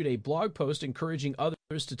 Keys issued a blog post encouraging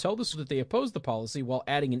others to tell the school that they opposed the policy while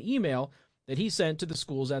adding an email that he sent to the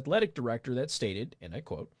school's athletic director that stated, and I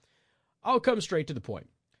quote, "I'll come straight to the point.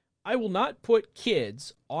 I will not put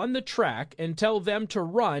kids on the track and tell them to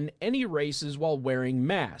run any races while wearing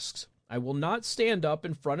masks. I will not stand up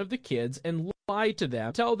in front of the kids and lie to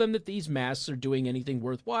them, tell them that these masks are doing anything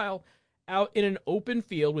worthwhile out in an open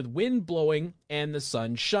field with wind blowing and the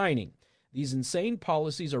sun shining. These insane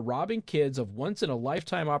policies are robbing kids of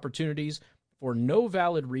once-in-a-lifetime opportunities for no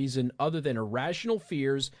valid reason other than irrational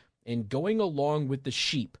fears and going along with the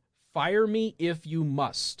sheep. Fire me if you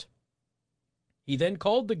must. He then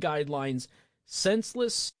called the guidelines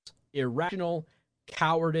senseless, irrational,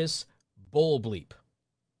 cowardice, bull bleep.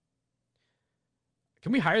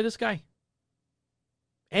 Can we hire this guy?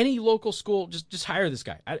 Any local school, just hire this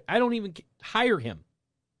guy. I don't even hire him.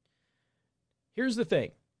 Here's the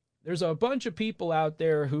thing. There's a bunch of people out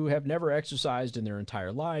there who have never exercised in their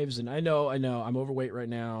entire lives. And I know, I'm overweight right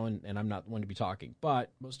now, and I'm not one to be talking.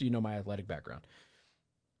 But most of you know my athletic background.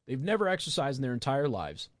 They've never exercised in their entire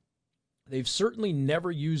lives. They've certainly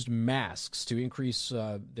never used masks to increase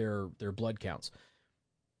their blood counts.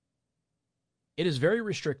 It is very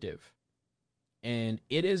restrictive, and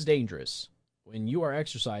it is dangerous when you are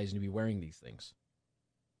exercising to be wearing these things.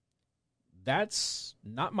 That's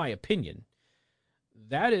not my opinion.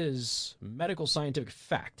 That is medical scientific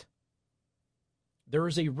fact. There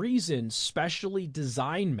is a reason specially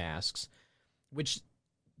designed masks, which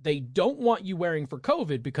they don't want you wearing for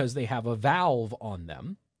COVID because they have a valve on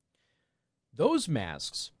them. Those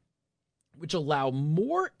masks, which allow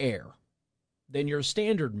more air than your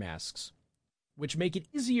standard masks, which make it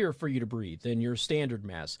easier for you to breathe than your standard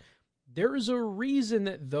masks, there is a reason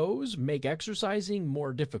that those make exercising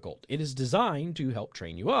more difficult. It is designed to help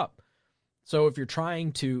train you up. So if you're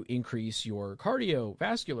trying to increase your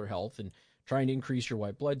cardiovascular health and trying to increase your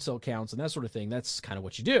white blood cell counts and that sort of thing, that's kind of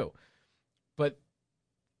what you do. But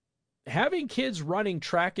having kids running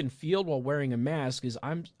track and field while wearing a mask is,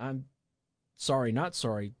 I'm sorry, not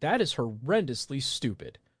sorry, that is horrendously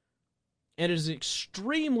stupid. And it is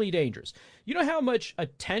extremely dangerous. You know how much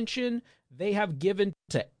attention they have given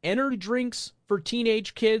to energy drinks for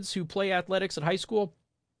teenage kids who play athletics at high school?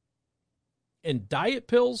 And diet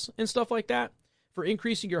pills and stuff like that for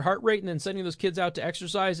increasing your heart rate and then sending those kids out to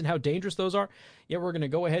exercise and how dangerous those are. Yet we're going to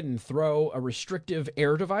go ahead and throw a restrictive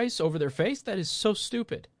air device over their face? That is so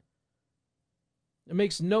stupid. It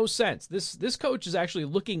makes no sense. This coach is actually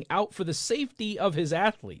looking out for the safety of his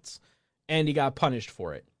athletes, and he got punished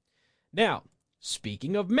for it. Now,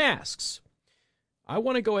 speaking of masks, I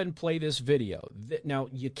want to go ahead and play this video. Now,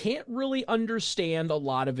 you can't really understand a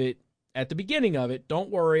lot of it at the beginning of it. Don't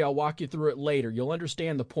worry, I'll walk you through it later. You'll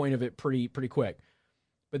understand the point of it pretty quick.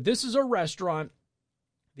 But this is a restaurant.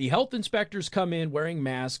 The health inspectors come in wearing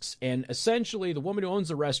masks, and essentially the woman who owns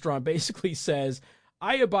the restaurant basically says,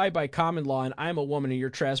 I abide by common law, and I'm a woman, and you're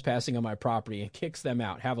trespassing on my property, and kicks them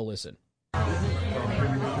out. Have a listen. Who do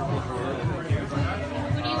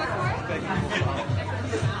you work for?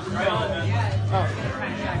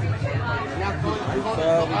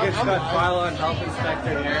 So we just got file on health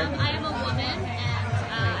inspector here. I am a woman, and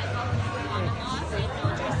I follow common law, so you have no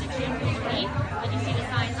jurisdiction for your feet. And you see the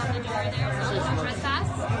signs on the door there, so it's no trespass.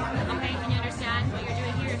 Okay, can you understand what you're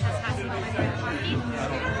doing here? You're trespassing on my private property. You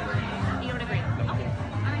don't agree? Okay,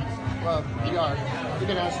 all right. Well, we are. You're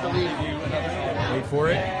going to ask to leave. Wait for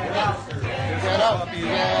it. Get out. Get out.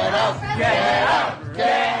 Get out. Get out.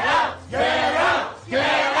 Get out. Get out. Get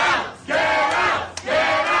out. Get out. Get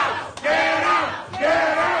out. Get out. Get out.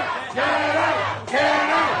 Get out. Get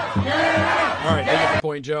out. Get out. All right, I get the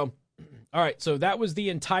point, Joe. All right, so that was the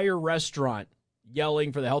entire restaurant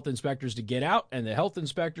yelling for the health inspectors to get out, and the health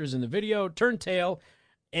inspectors in the video turn tail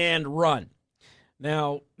and run.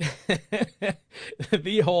 Now,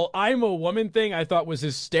 the whole I'm a woman thing I thought was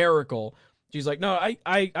hysterical. She's like, no,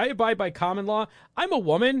 I abide by common law. I'm a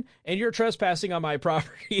woman, and you're trespassing on my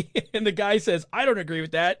property. And the guy says, I don't agree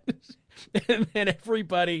with that. And then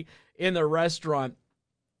everybody in the restaurant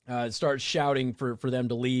starts shouting for them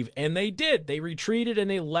to leave. And they did. They retreated,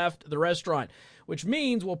 and they left the restaurant, which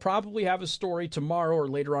means we'll probably have a story tomorrow or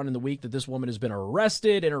later on in the week that this woman has been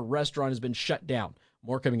arrested and her restaurant has been shut down.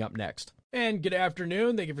 More coming up next. And good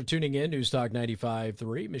afternoon. Thank you for tuning in. News Talk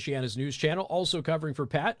 95.3, Michiana's news channel. Also covering for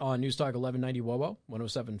Pat on News Talk 1190 WOWO,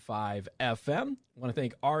 107.5 FM. I want to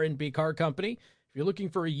thank R&B Car Company. If you're looking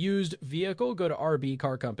for a used vehicle, go to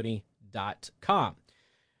rbcarcompany.com.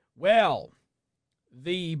 Well,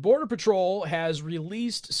 the Border Patrol has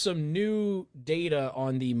released some new data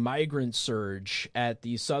on the migrant surge at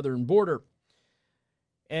the southern border.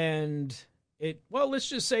 And let's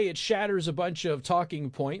just say it shatters a bunch of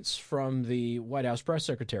talking points from the White House press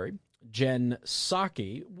secretary, Jen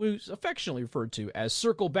Psaki, who's affectionately referred to as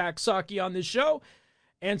Circle Back Psaki on this show.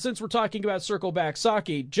 And since we're talking about Circle Back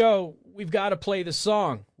Saki, Joe, we've got to play the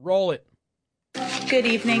song. Roll it. Good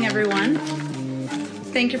evening, everyone.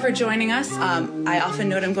 Thank you for joining us. I often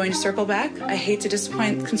note I'm going to circle back. I hate to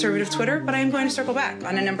disappoint conservative Twitter, but I am going to circle back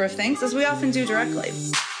on a number of things, as we often do directly.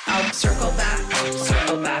 I'll circle back,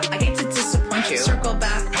 circle back. I hate to disappoint you. Circle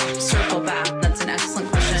back, circle back. That's an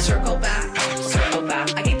excellent question. Circle back, circle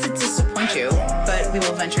back. I hate to disappoint you, but we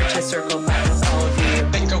will venture to circle back with all of you.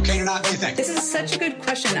 Think cocaine or not? What do you think? This is such a good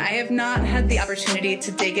question. I have not had the opportunity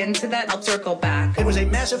to dig into that. I'll circle back. It was a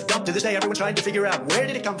massive dump. To this day, everyone's trying to figure out where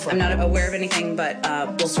did it come from. I'm not aware of anything, but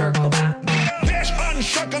we'll circle back. This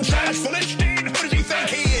uncircumcised Philistine, who does he think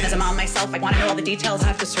he is? As a mom myself, I want to know all the details. I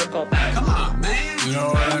have to circle back. Come on, man. You know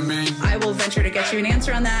what I mean? I will venture to get you an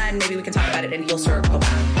answer on that, and maybe we can talk about it, and you'll circle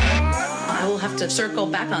back. I will have to circle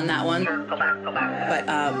back on that one. But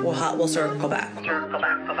we'll circle back.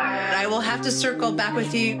 I will have to circle back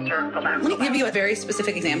with you. Let me give you a very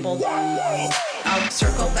specific example. I'll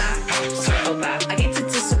circle back, circle back. I hate to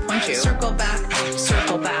disappoint you. Circle back,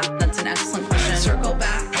 circle back. That's an excellent question. Circle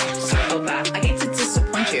back, circle back. I hate to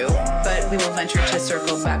disappoint you, but we will venture to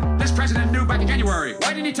circle back. This president knew back in January.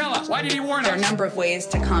 Why didn't he tell us? Why did he warn us? There are a number of ways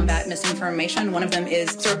to combat misinformation. One of them is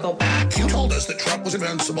circle back. You told us that Trump was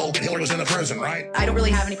invincible and Hillary was in the prison, right? I don't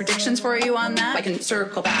really have any predictions for you on that. I can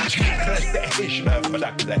circle back.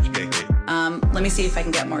 Let me see if I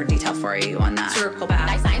can get more detail for you on that. Circle back.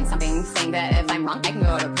 I signed something saying that if I'm wrong, I can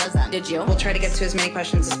go to prison. Did you? We'll try to get to as many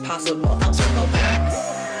questions as possible. I'll circle back.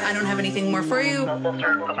 I don't have anything more for you.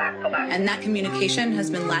 And that communication has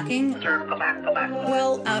been lacking.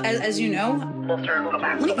 Well, as you know,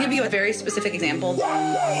 let me give you a very specific example.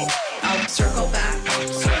 I'll circle back,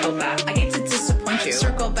 circle back. I hate to disappoint you.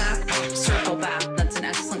 Circle back, circle back. That's an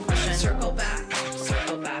excellent question. Circle back,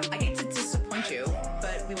 circle back. I hate to disappoint you,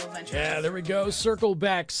 but we will venture. Yeah, there we go. Circle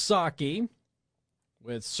Back Saki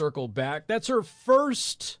with Circle Back. That's her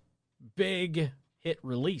first big hit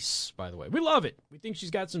release, by the way. We love it. We think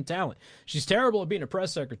she's got some talent. She's terrible at being a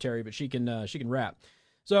press secretary, but she can rap.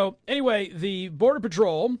 So anyway, the Border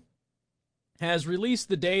Patrol has released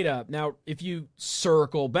the data. Now, if you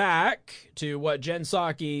circle back to what Jen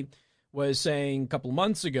Psaki was saying a couple of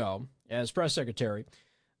months ago as press secretary,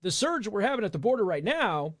 the surge that we're having at the border right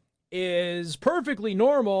now is perfectly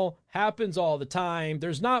normal, happens all the time.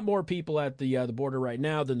 There's not more people at the border right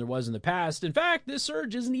now than there was in the past. In fact, this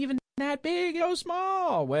surge isn't even that big, so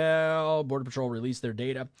small. Well, Border Patrol released their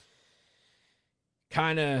data.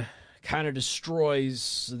 Kind of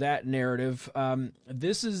destroys that narrative.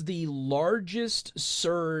 This is the largest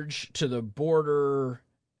surge to the border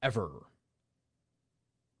ever.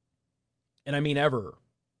 And I mean ever.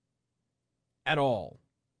 At all.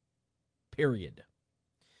 Period.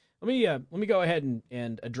 Let me go ahead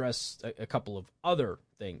and address a couple of other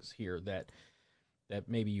things here that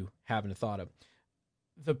maybe you haven't thought of.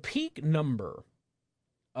 The peak number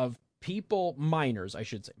of people, minors, I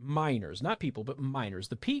should say, minors, not people, but minors.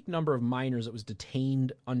 The peak number of minors that was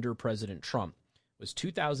detained under President Trump was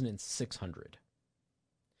 2,600.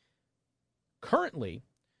 Currently,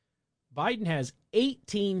 Biden has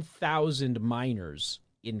 18,000 minors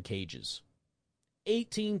in cages.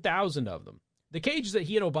 18,000 of them. The cages that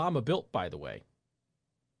he and Obama built, by the way.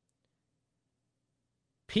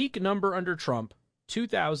 Peak number under Trump,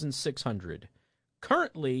 2,600.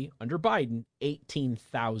 Currently, under Biden,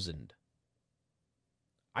 18,000.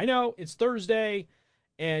 I know, it's Thursday,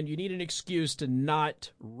 and you need an excuse to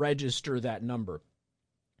not register that number.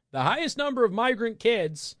 The highest number of migrant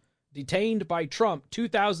kids detained by Trump,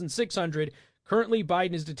 2,600. Currently,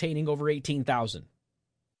 Biden is detaining over 18,000.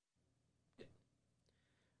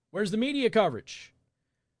 Where's the media coverage?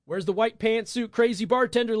 Where's the white pantsuit crazy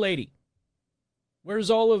bartender lady?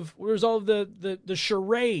 Where's all of the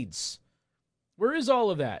charades? Where is all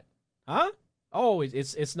of that? Huh? Oh,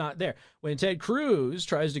 it's not there. When Ted Cruz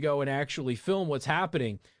tries to go and actually film what's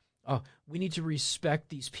happening, oh, we need to respect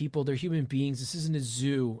these people. They're human beings. This isn't a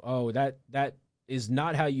zoo. Oh, that is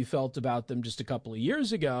not how you felt about them just a couple of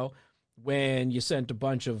years ago when you sent a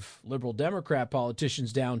bunch of liberal Democrat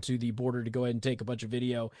politicians down to the border to go ahead and take a bunch of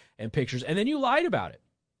video and pictures, and then you lied about it.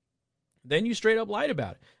 Then you straight up lied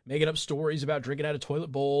about it, making up stories about drinking out of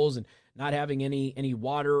toilet bowls and not having any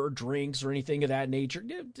water or drinks or anything of that nature.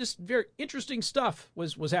 Just very interesting stuff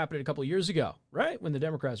was happening a couple of years ago, right, when the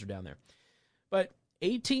Democrats were down there. But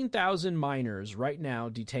 18,000 minors right now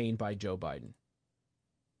detained by Joe Biden.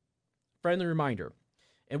 Friendly reminder,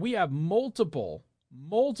 and we have multiple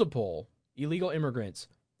illegal immigrants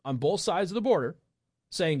on both sides of the border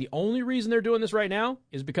saying the only reason they're doing this right now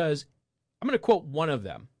is because, I'm going to quote one of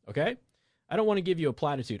them, okay? I don't want to give you a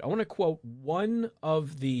platitude. I want to quote one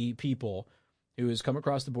of the people who has come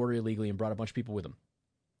across the border illegally and brought a bunch of people with him.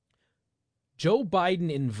 Joe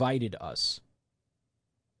Biden invited us.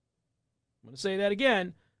 I'm going to say that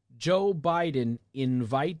again. Joe Biden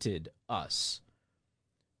invited us.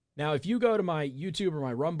 Now, if you go to my YouTube or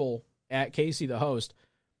my Rumble at Casey the Host,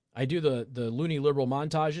 I do the loony liberal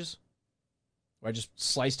montages where I just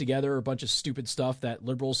slice together a bunch of stupid stuff that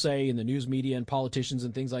liberals say in the news media and politicians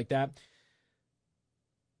and things like that.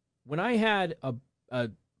 When I had a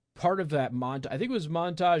part of that montage, I think it was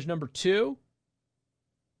montage number 2,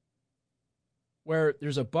 where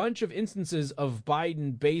there's a bunch of instances of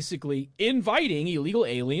Biden basically inviting illegal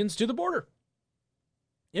aliens to the border.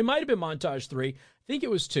 It might have been montage 3. I think it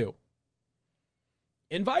was 2.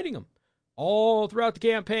 Inviting them all throughout the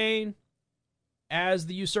campaign as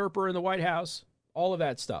the usurper in the White House, all of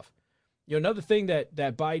that stuff. You know, another thing that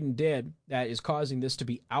Biden did that is causing this to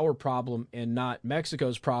be our problem and not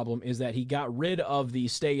Mexico's problem is that he got rid of the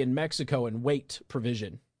stay in Mexico and wait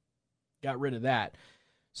provision. Got rid of that.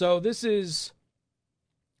 So this is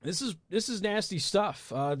nasty stuff.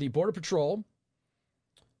 The Border Patrol,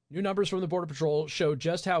 new numbers from the Border Patrol show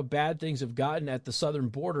just how bad things have gotten at the southern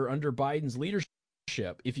border under Biden's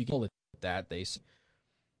leadership. If you can call it that, they say.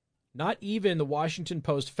 Not even the Washington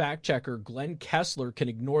Post fact checker Glenn Kessler can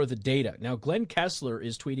ignore the data. Now, Glenn Kessler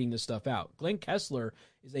is tweeting this stuff out. Glenn Kessler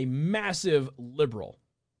is a massive liberal,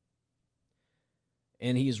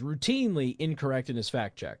 and he is routinely incorrect in his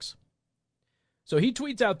fact checks. So he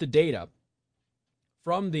tweets out the data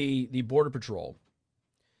from the Border Patrol.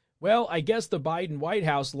 Well, I guess the Biden White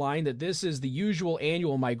House line that this is the usual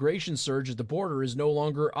annual migration surge at the border is no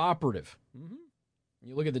longer operative. Mm-hmm.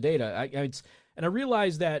 You look at the data, and I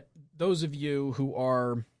realize that those of you who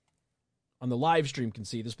are on the live stream can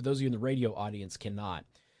see this, but those of you in the radio audience cannot.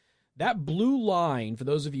 That blue line, for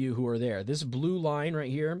those of you who are there, this blue line right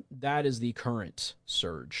here, that is the current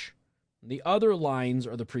surge. The other lines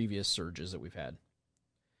are the previous surges that we've had.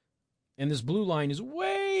 And this blue line is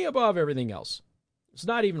way above everything else. It's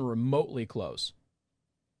not even remotely close.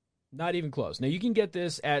 Not even close. Now, you can get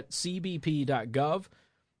this at cbp.gov.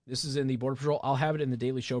 This is in the Border Patrol. I'll have it in the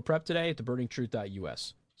Daily Show Prep today at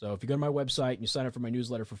theburningtruth.us. So if you go to my website and you sign up for my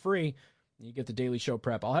newsletter for free, you get the Daily Show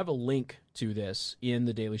Prep. I'll have a link to this in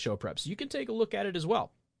the Daily Show Prep. So you can take a look at it as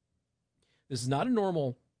well. This is not a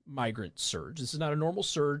normal migrant surge. This is not a normal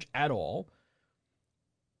surge at all.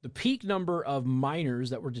 The peak number of minors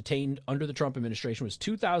that were detained under the Trump administration was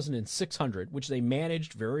 2,600, which they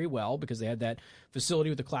managed very well because they had that facility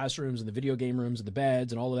with the classrooms and the video game rooms and the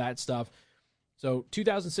beds and all of that stuff. So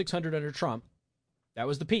 2,600 under Trump, that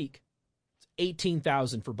was the peak. It's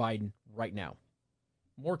 18,000 for Biden right now.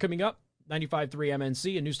 More coming up. 95.3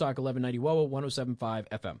 MNC and Newstalk 1190 WOWO 107.5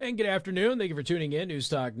 FM. And good afternoon. Thank you for tuning in.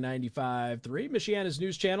 Newstalk 95.3, Michiana's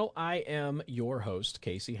news channel. I am your host,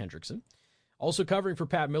 Casey Hendrickson. Also covering for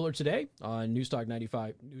Pat Miller today on Newstalk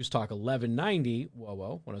 95, Newstalk 1190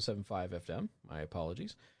 WOWO 107.5 FM. My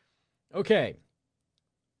apologies. Okay.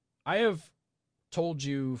 I have told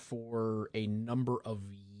you for a number of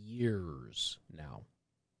years now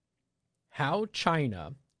how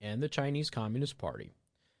China and the Chinese Communist Party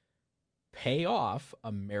pay off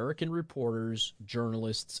American reporters,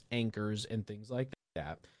 journalists, anchors, and things like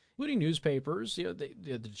that, including newspapers. You know,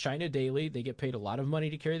 the China Daily, they get paid a lot of money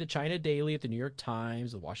to carry the China Daily at the New York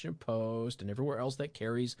Times, the Washington Post, and everywhere else that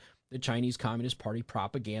carries the Chinese Communist Party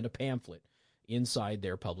propaganda pamphlet inside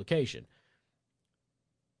their publication.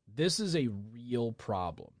 This is a real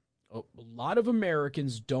problem. A lot of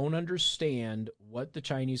Americans don't understand what the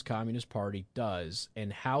Chinese Communist Party does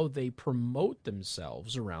and how they promote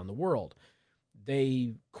themselves around the world.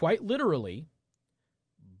 They quite literally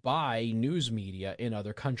buy news media in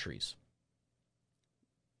other countries.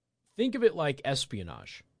 Think of it like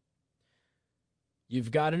espionage.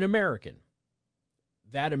 You've got an American.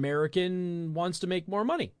 That American wants to make more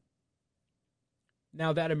money.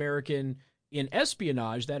 Now, that American in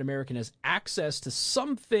espionage, that American has access to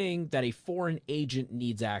something that a foreign agent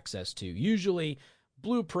needs access to, usually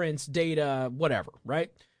blueprints, data, whatever,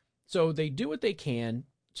 right? So they do what they can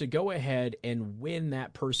to go ahead and win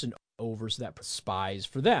that person over so that spies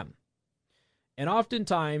for them. And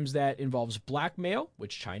oftentimes that involves blackmail,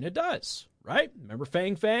 which China does, right? Remember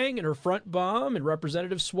Fang Fang and her front bum and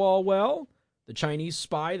Representative Swalwell, the Chinese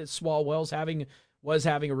spy that Swalwell was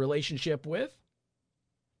having a relationship with?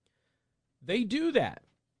 They do that.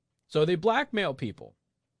 So they blackmail people.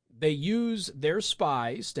 They use their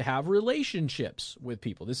spies to have relationships with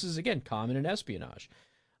people. This is, again, common in espionage.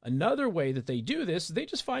 Another way that they do this, they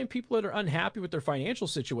just find people that are unhappy with their financial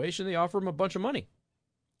situation. They offer them a bunch of money.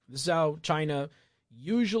 This is how China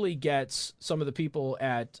usually gets some of the people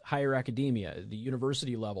at higher academia, the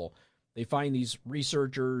university level, They find these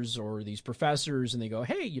researchers or these professors and they go,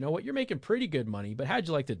 hey, you know what? You're making pretty good money, but how'd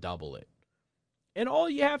you like to double it? And all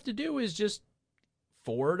you have to do is just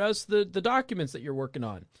forward us the documents that you're working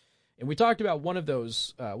on. And we talked about one of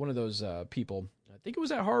those people. I think it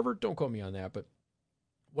was at Harvard. Don't quote me on that, but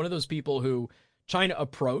one of those people who China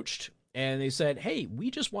approached and they said, hey,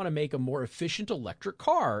 we just want to make a more efficient electric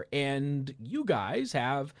car. And you guys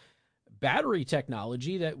have battery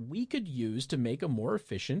technology that we could use to make a more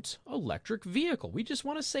efficient electric vehicle. We just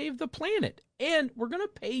want to save the planet. And we're going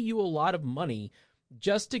to pay you a lot of money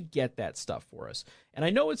just to get that stuff for us. And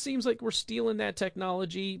I know it seems like we're stealing that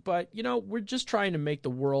technology, but, you know, we're just trying to make the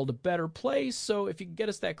world a better place. So if you can get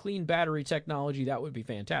us that clean battery technology, that would be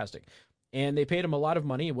fantastic. And they paid him a lot of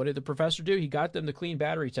money. And what did the professor do? He got them the clean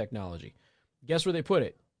battery technology. Guess where they put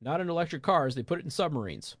it? Not in electric cars. They put it in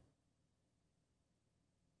submarines.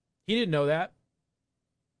 He didn't know that.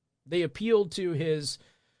 They appealed to his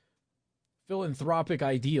philanthropic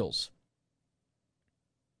ideals.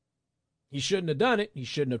 He shouldn't have done it. He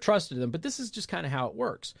shouldn't have trusted them. But this is just kind of how it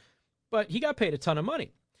works. But he got paid a ton of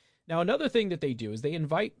money. Now, another thing that they do is they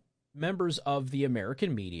invite members of the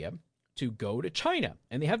American media to go to China.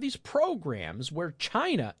 And they have these programs where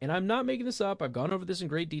China, and I'm not making this up, I've gone over this in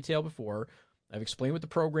great detail before. I've explained what the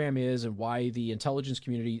program is and why the intelligence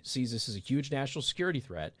community sees this as a huge national security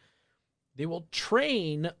threat. They will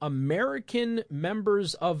train American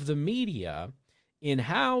members of the media in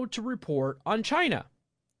how to report on China.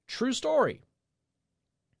 True story.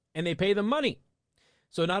 And they pay them money.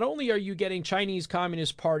 So not only are you getting Chinese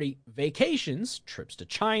Communist Party vacations, trips to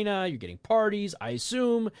China, you're getting parties. I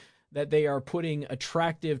assume that they are putting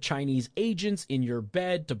attractive Chinese agents in your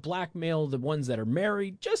bed to blackmail the ones that are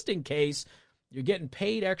married, just in case. You're getting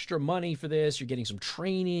paid extra money for this. You're getting some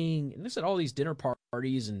training. And they said all these dinner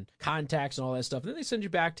parties and contacts and all that stuff. And then they send you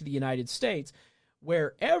back to the United States,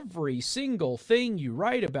 where every single thing you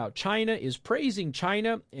write about China is praising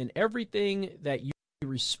China, and everything that you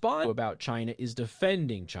respond to about China is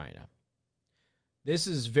defending China. This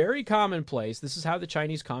is very commonplace. This is how the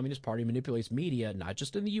Chinese Communist Party manipulates media, not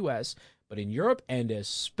just in the U.S., but in Europe and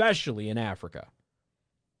especially in Africa.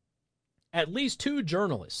 At least 2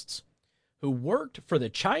 journalists who worked for the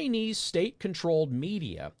Chinese state-controlled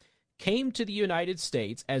media came to the United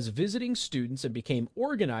States as visiting students and became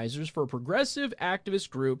organizers for a progressive activist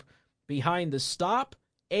group behind the Stop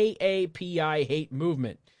AAPI hate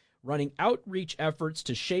movement, running outreach efforts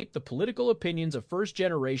to shape the political opinions of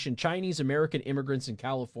first-generation Chinese-American immigrants in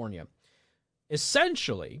California.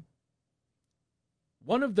 Essentially,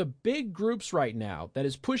 one of the big groups right now that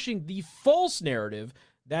is pushing the false narrative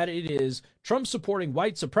that it is Trump-supporting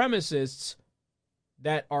white supremacists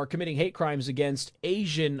that are committing hate crimes against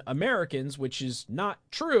Asian Americans, which is not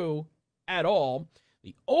true at all.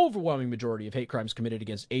 The overwhelming majority of hate crimes committed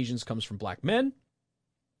against Asians comes from black men.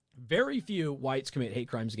 Very few whites commit hate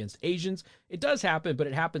crimes against Asians. It does happen, but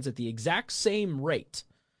it happens at the exact same rate.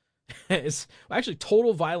 Actually,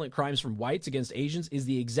 total violent crimes from whites against Asians is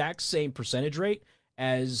the exact same percentage rate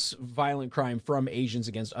as violent crime from Asians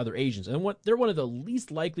against other Asians. And they're one of the least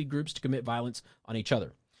likely groups to commit violence on each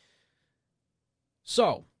other.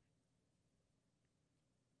 So,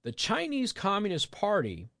 the Chinese Communist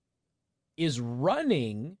Party is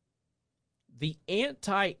running the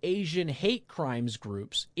anti-Asian hate crimes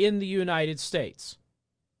groups in the United States.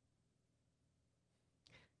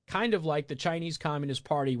 Kind of like the Chinese Communist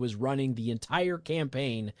Party was running the entire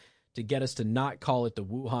campaign to get us to not call it the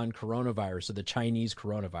Wuhan coronavirus or the Chinese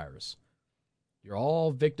coronavirus. You're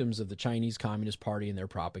all victims of the Chinese Communist Party and their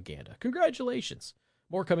propaganda. Congratulations.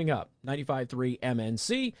 More coming up. 95.3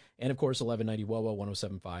 MNC and, of course, 1190 WOWO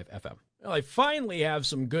 107.5 FM. Well, I finally have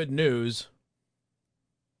some good news.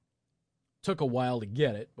 Took a while to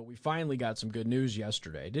get it, but we finally got some good news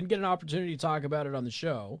yesterday. Didn't get an opportunity to talk about it on the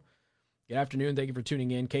show. Good afternoon. Thank you for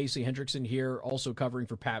tuning in. Casey Hendrickson here, also covering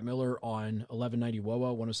for Pat Miller on 1190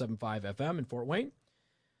 WOWO 107.5 FM in Fort Wayne.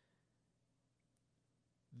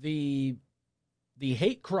 The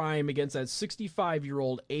hate crime against that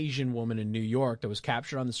 65-year-old Asian woman in New York that was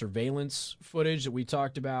captured on the surveillance footage that we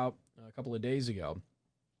talked about a couple of days ago.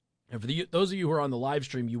 And for those of you who are on the live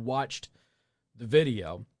stream, you watched the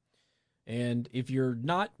video. And if you're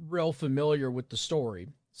not real familiar with the story,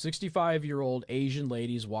 65-year-old Asian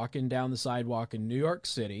ladies walking down the sidewalk in New York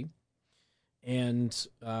City, and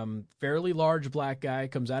fairly large black guy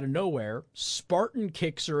comes out of nowhere, Spartan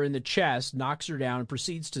kicks her in the chest, knocks her down, and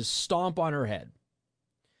proceeds to stomp on her head.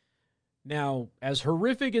 Now, as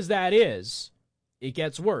horrific as that is, it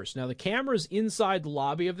gets worse. Now, the camera's inside the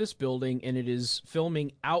lobby of this building, and it is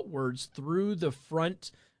filming outwards through the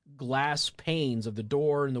front glass panes of the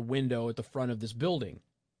door and the window at the front of this building.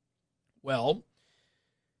 Well,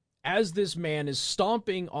 as this man is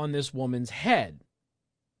stomping on this woman's head,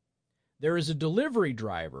 there is a delivery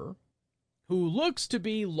driver who looks to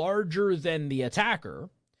be larger than the attacker,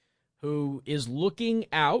 who is looking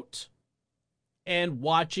out and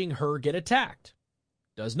watching her get attacked.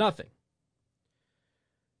 Does nothing.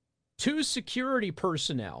 2 security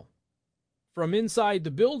personnel from inside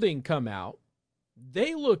the building come out.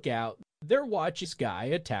 They look out. They're watching this guy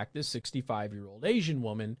attack this 65-year-old Asian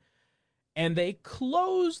woman, and they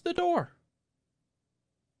close the door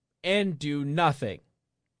and do nothing.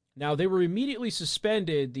 Now, they were immediately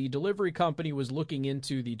suspended. The delivery company was looking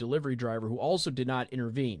into the delivery driver, who also did not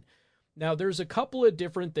intervene. Now, there's a couple of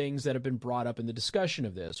different things that have been brought up in the discussion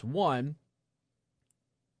of this. One,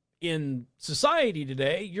 in society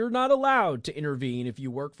today, you're not allowed to intervene if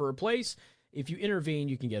you work for a place. If you intervene,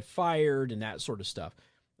 you can get fired and that sort of stuff.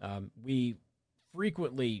 We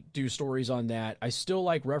frequently do stories on that. I still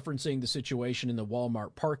like referencing the situation in the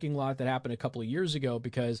Walmart parking lot that happened a couple of years ago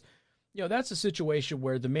because, that's a situation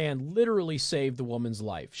where the man literally saved the woman's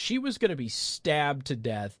life. She was going to be stabbed to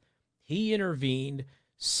death. He intervened,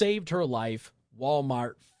 saved her life.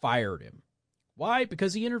 Walmart fired him. Why?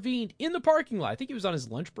 Because he intervened in the parking lot. I think he was on his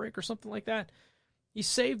lunch break or something like that. He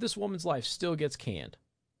saved this woman's life, still gets canned.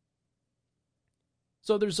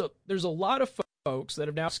 So there's a lot of folks that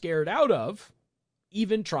are now scared out of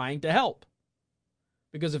even trying to help.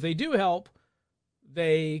 Because if they do help,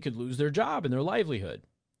 they could lose their job and their livelihood.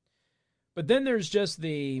 But then there's just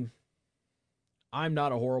the I'm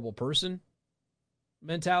not a horrible person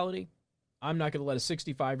mentality. I'm not going to let a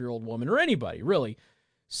 65-year-old woman or anybody really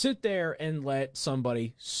sit there and let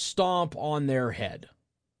somebody stomp on their head.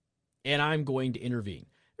 And I'm going to intervene.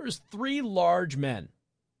 There's 3 large men.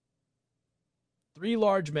 3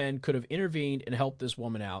 large men could have intervened and helped this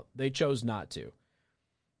woman out. They chose not to.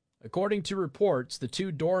 According to reports, the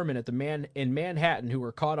 2 doormen in Manhattan who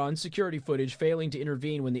were caught on security footage failing to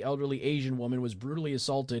intervene when the elderly Asian woman was brutally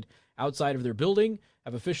assaulted outside of their building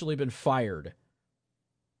have officially been fired.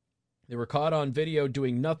 They were caught on video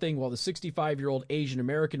doing nothing while the 65-year-old Asian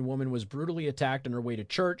American woman was brutally attacked on her way to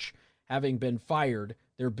church, having been fired.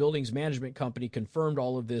 Their building's management company confirmed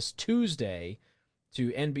all of this Tuesday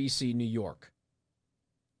to NBC New York.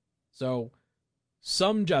 So,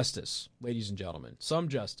 some justice, ladies and gentlemen, some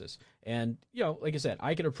justice. And, like I said,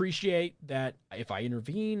 I can appreciate that if I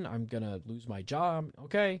intervene, I'm going to lose my job.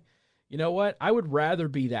 Okay. You know what? I would rather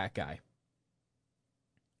be that guy.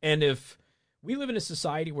 And if we live in a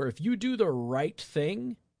society where if you do the right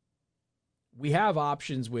thing, we have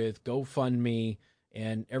options with GoFundMe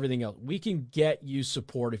and everything else. We can get you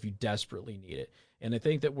support if you desperately need it. And I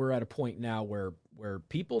think that we're at a point now where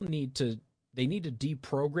people need to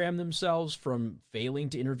deprogram themselves from failing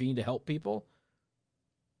to intervene to help people,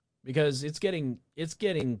 because it's getting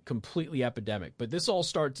completely epidemic. But this all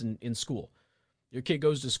starts in school. Your kid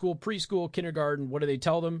goes to school, preschool, kindergarten. What do they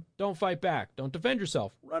tell them? Don't fight back. Don't defend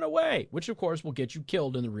yourself. Run away, which of course will get you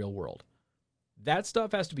killed in the real world. That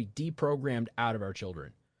stuff has to be deprogrammed out of our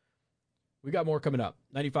children. We got more coming up.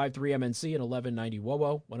 95.3 MNC and 1190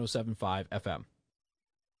 WOWO, 107.5 FM.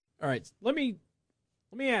 All right, let me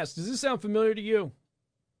ask, does this sound familiar to you?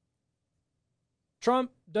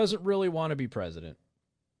 Trump doesn't really want to be president.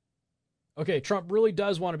 Okay, Trump really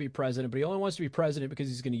does want to be president, but he only wants to be president because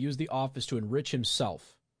he's going to use the office to enrich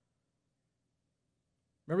himself.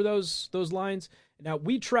 Remember those lines? Now,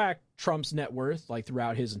 we track Trump's net worth like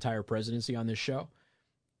throughout his entire presidency on this show,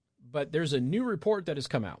 but there's a new report that has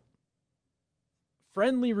come out.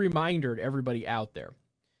 Friendly reminder to everybody out there.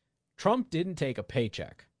 Trump didn't take a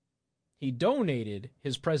paycheck. He donated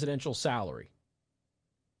his presidential salary.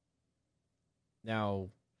 Now,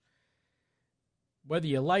 whether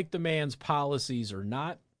you like the man's policies or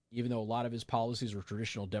not, even though a lot of his policies are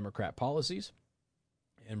traditional Democrat policies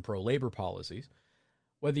and pro-labor policies,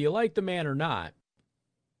 whether you like the man or not,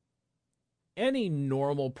 any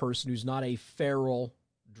normal person who's not a feral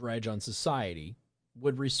dredge on society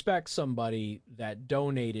would respect somebody that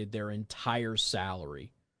donated their entire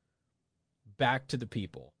salary back to the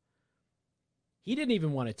people. He didn't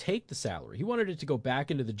even want to take the salary. He wanted it to go back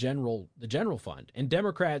into the general fund. And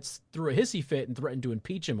Democrats threw a hissy fit and threatened to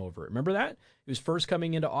impeach him over it. Remember that? He was first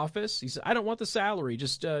coming into office. He said, I don't want the salary.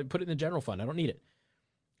 Just put it in the general fund. I don't need it.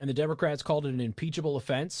 And the Democrats called it an impeachable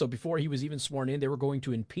offense. So before he was even sworn in, they were going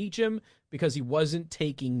to impeach him because he wasn't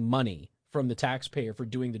taking money from the taxpayer for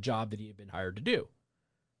doing the job that he had been hired to do.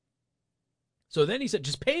 So then he said,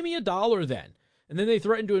 just pay me $1 then. And then they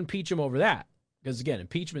threatened to impeach him over that. Because, again,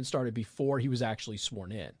 impeachment started before he was actually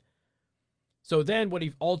sworn in. So then what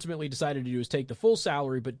he ultimately decided to do is take the full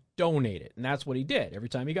salary but donate it. And that's what he did. Every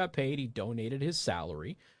time he got paid, he donated his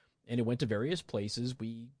salary. and it went to various places.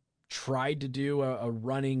 We tried to do a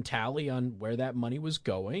running tally on where that money was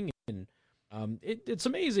going, and it's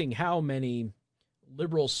amazing how many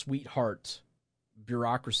liberal sweetheart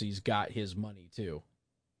bureaucracies got his money too.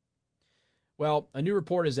 Well, a new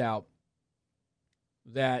report is out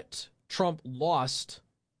that Trump lost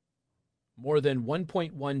more than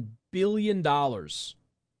 $1.1 billion.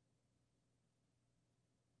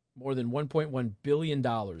 More than $1.1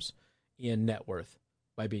 billion in net worth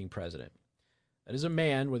by being president. That is a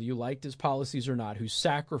man, whether you liked his policies or not, who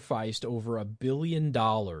sacrificed over $1 billion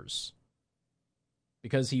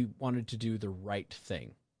because he wanted to do the right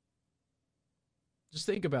thing. Just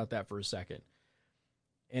think about that for a second.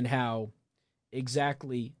 And how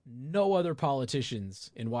exactly no other politicians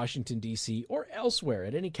in Washington, D.C. or elsewhere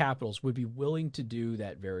at any capitals would be willing to do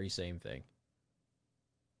that very same thing.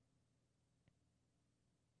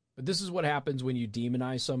 But this is what happens when you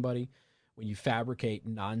demonize somebody, when you fabricate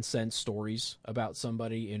nonsense stories about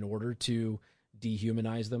somebody in order to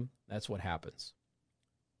dehumanize them. That's what happens.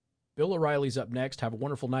 Bill O'Reilly's up next. Have a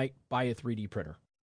wonderful night. Buy a 3D printer.